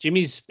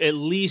Jimmy's at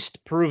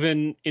least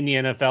proven in the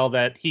NFL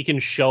that he can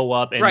show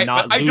up and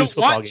not lose football games.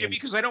 I don't want Jimmy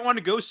because I don't want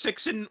to go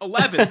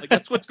 6-11. Like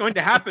that's what's going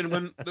to happen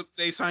when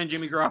they sign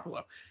Jimmy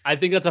Garoppolo. I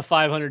think that's a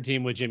 500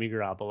 team with Jimmy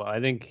Garoppolo. I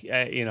think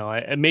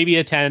maybe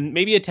a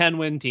 10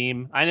 win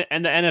team.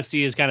 And the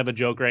NFC is kind of a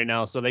joke right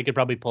now, so they could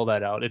probably pull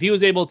that out. If he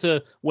was able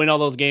to win all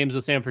those games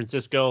with San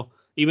Francisco,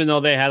 even though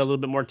they had a little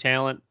bit more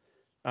talent,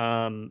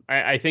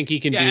 I think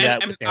he can do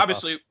that. And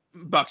obviously,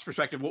 Bucs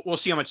perspective, we'll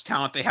see how much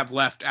talent they have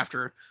left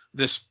after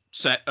this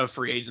set of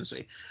free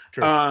agency.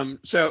 True.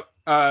 So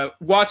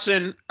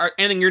Watson, is there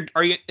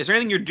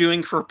anything you're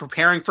doing for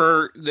preparing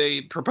for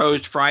the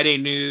proposed Friday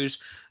news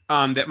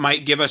that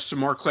might give us some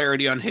more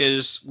clarity on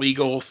his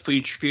legal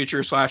future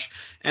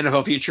 /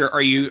 NFL future?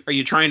 Are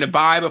you trying to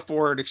buy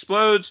before it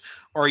explodes,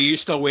 or are you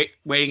still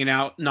waiting it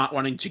out, not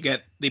wanting to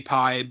get the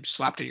pie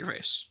slapped in your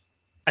face?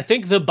 I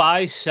think the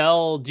buy,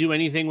 sell, do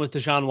anything with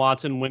Deshaun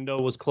Watson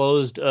window was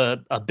closed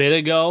a bit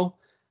ago.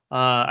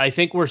 I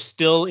think we're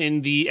still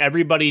in the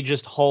everybody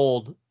just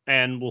hold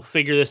and we'll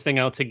figure this thing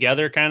out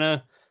together kind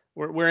of.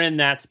 We're in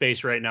that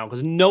space right now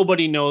because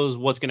nobody knows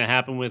what's going to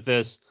happen with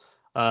this.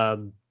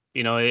 The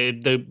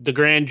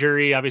grand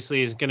jury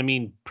obviously is going to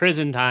mean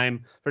prison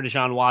time for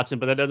Deshaun Watson,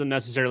 but that doesn't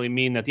necessarily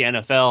mean that the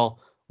NFL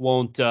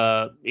won't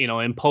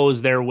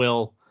impose their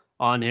will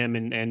on him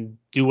and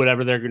do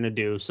whatever they're going to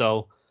do.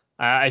 So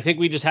I think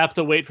we just have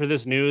to wait for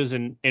this news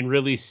and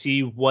really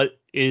see what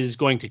is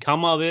going to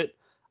come of it.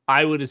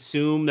 I would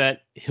assume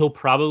that he'll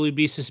probably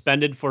be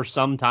suspended for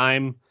some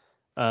time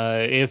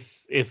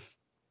if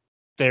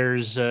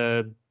there's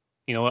a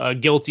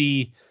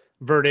guilty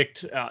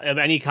verdict of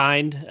any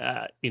kind.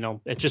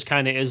 It just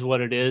kind of is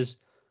what it is.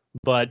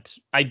 But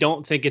I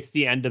don't think it's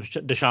the end of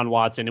Deshaun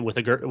Watson with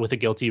a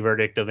guilty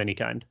verdict of any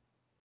kind.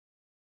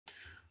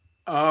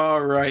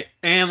 All right,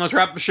 and let's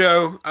wrap the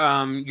show.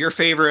 Your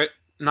favorite.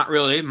 Not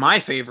really. My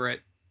favorite,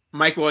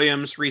 Mike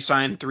Williams,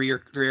 re-signed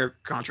 3-year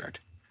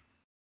contract.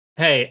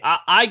 Hey,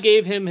 I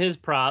gave him his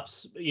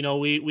props.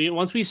 We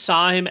once we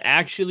saw him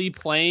actually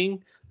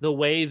playing the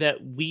way that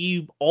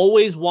we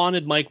always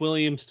wanted Mike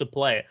Williams to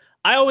play.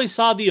 I always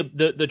saw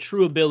the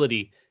true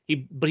ability.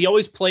 But he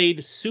always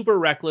played super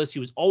reckless. He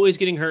was always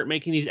getting hurt,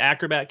 making these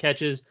acrobat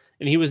catches,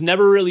 and he was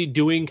never really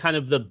doing kind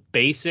of the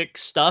basic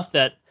stuff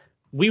that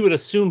we would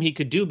assume he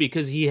could do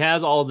because he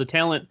has all of the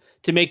talent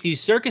to make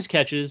these circus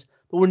catches.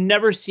 But we're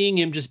never seeing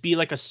him just be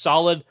like a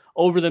solid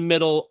over the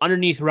middle,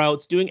 underneath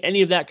routes, doing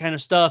any of that kind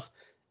of stuff.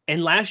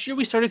 And last year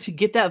we started to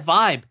get that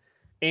vibe,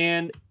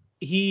 and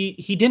he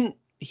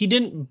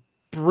didn't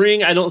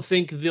bring, I don't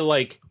think,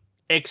 the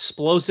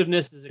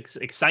explosiveness,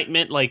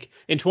 excitement like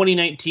in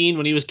 2019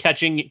 when he was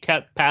catching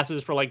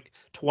passes for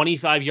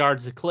 25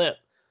 yards a clip.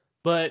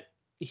 But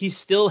he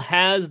still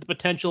has the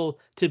potential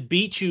to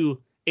beat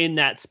you in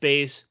that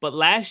space. But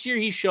last year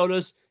he showed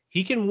us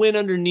he can win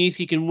underneath,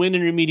 he can win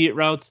intermediate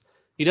routes.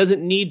 He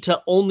doesn't need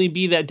to only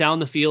be that down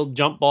the field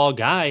jump ball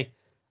guy.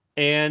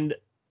 And,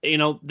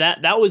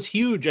 that was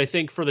huge, I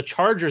think, for the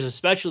Chargers,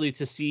 especially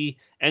to see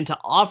and to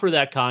offer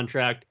that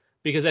contract,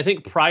 because I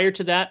think prior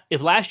to that,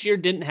 if last year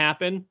didn't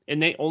happen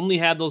and they only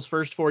had those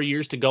first 4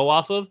 years to go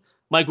off of,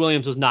 Mike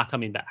Williams was not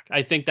coming back.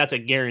 I think that's a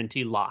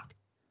guaranteed lock.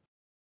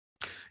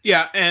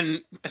 Yeah,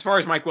 and as far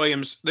as Mike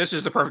Williams, this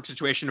is the perfect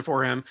situation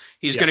for him.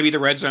 He's going to be the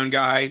red zone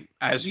guy,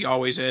 as he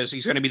always is.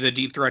 He's going to be the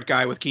deep threat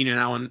guy with Keenan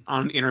Allen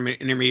on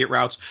intermediate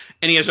routes,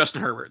 and he has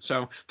Justin Herbert.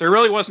 So there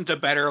really wasn't a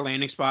better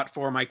landing spot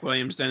for Mike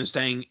Williams than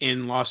staying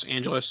in Los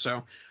Angeles.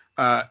 So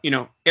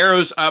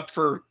arrows up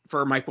for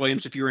Mike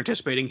Williams if you were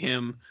anticipating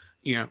him,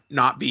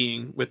 not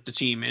being with the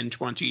team in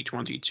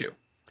 2022.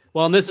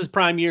 Well, and this is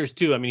prime years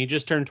too. I mean, he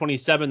just turned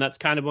 27. That's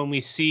kind of when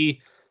we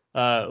see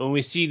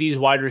these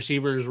wide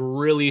receivers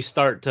really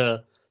start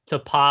to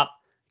pop.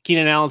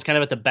 Keenan Allen's kind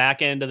of at the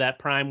back end of that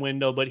prime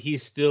window, but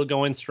he's still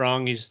going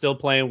strong. He's still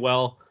playing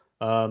well.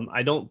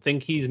 I don't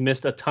think he's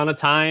missed a ton of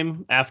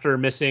time after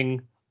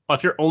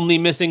only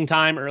missing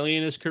time early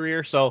in his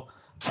career. So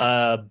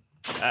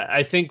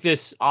I think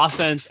this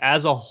offense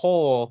as a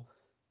whole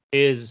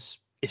is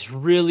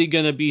really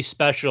going to be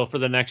special for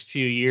the next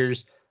few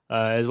years,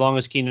 as long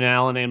as Keenan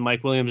Allen and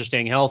Mike Williams are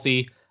staying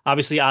healthy.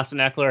 Obviously, Austin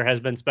Eckler has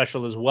been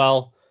special as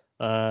well.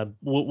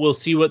 We'll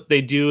see what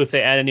they do if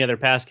they add any other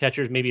pass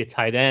catchers, maybe a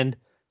tight end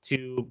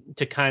to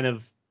kind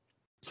of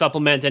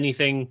supplement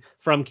anything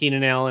from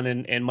Keenan Allen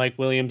and Mike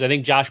Williams. I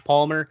think Josh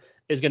Palmer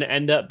is going to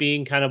end up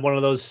being kind of one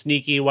of those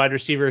sneaky wide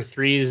receiver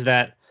threes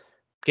that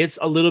gets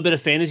a little bit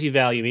of fantasy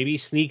value. Maybe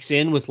sneaks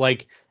in with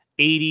like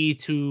 80,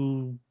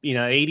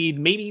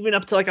 maybe even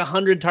up to like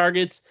 100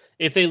 targets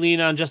if they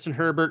lean on Justin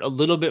Herbert a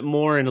little bit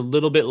more and a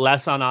little bit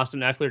less on Austin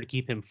Eckler to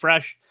keep him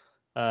fresh.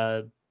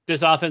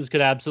 This offense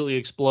could absolutely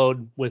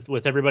explode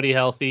with everybody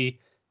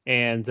healthy.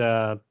 And,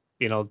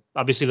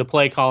 obviously the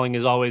play calling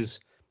is always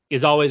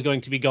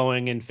going to be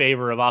going in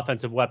favor of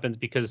offensive weapons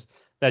because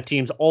that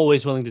team's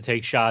always willing to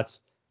take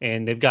shots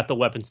and they've got the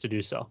weapons to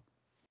do so.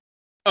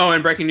 Oh,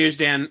 and breaking news,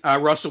 Dan,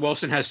 Russell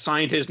Wilson has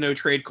signed his no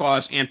trade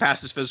clause and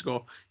passed his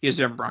physical. He is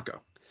a Denver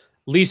Bronco.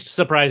 Least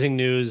surprising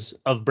news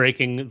of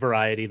breaking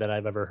variety that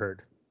I've ever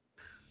heard.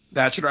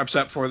 That should wrap us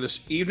up for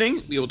this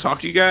evening. We will talk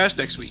to you guys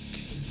next week.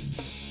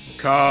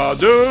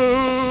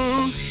 Kadu!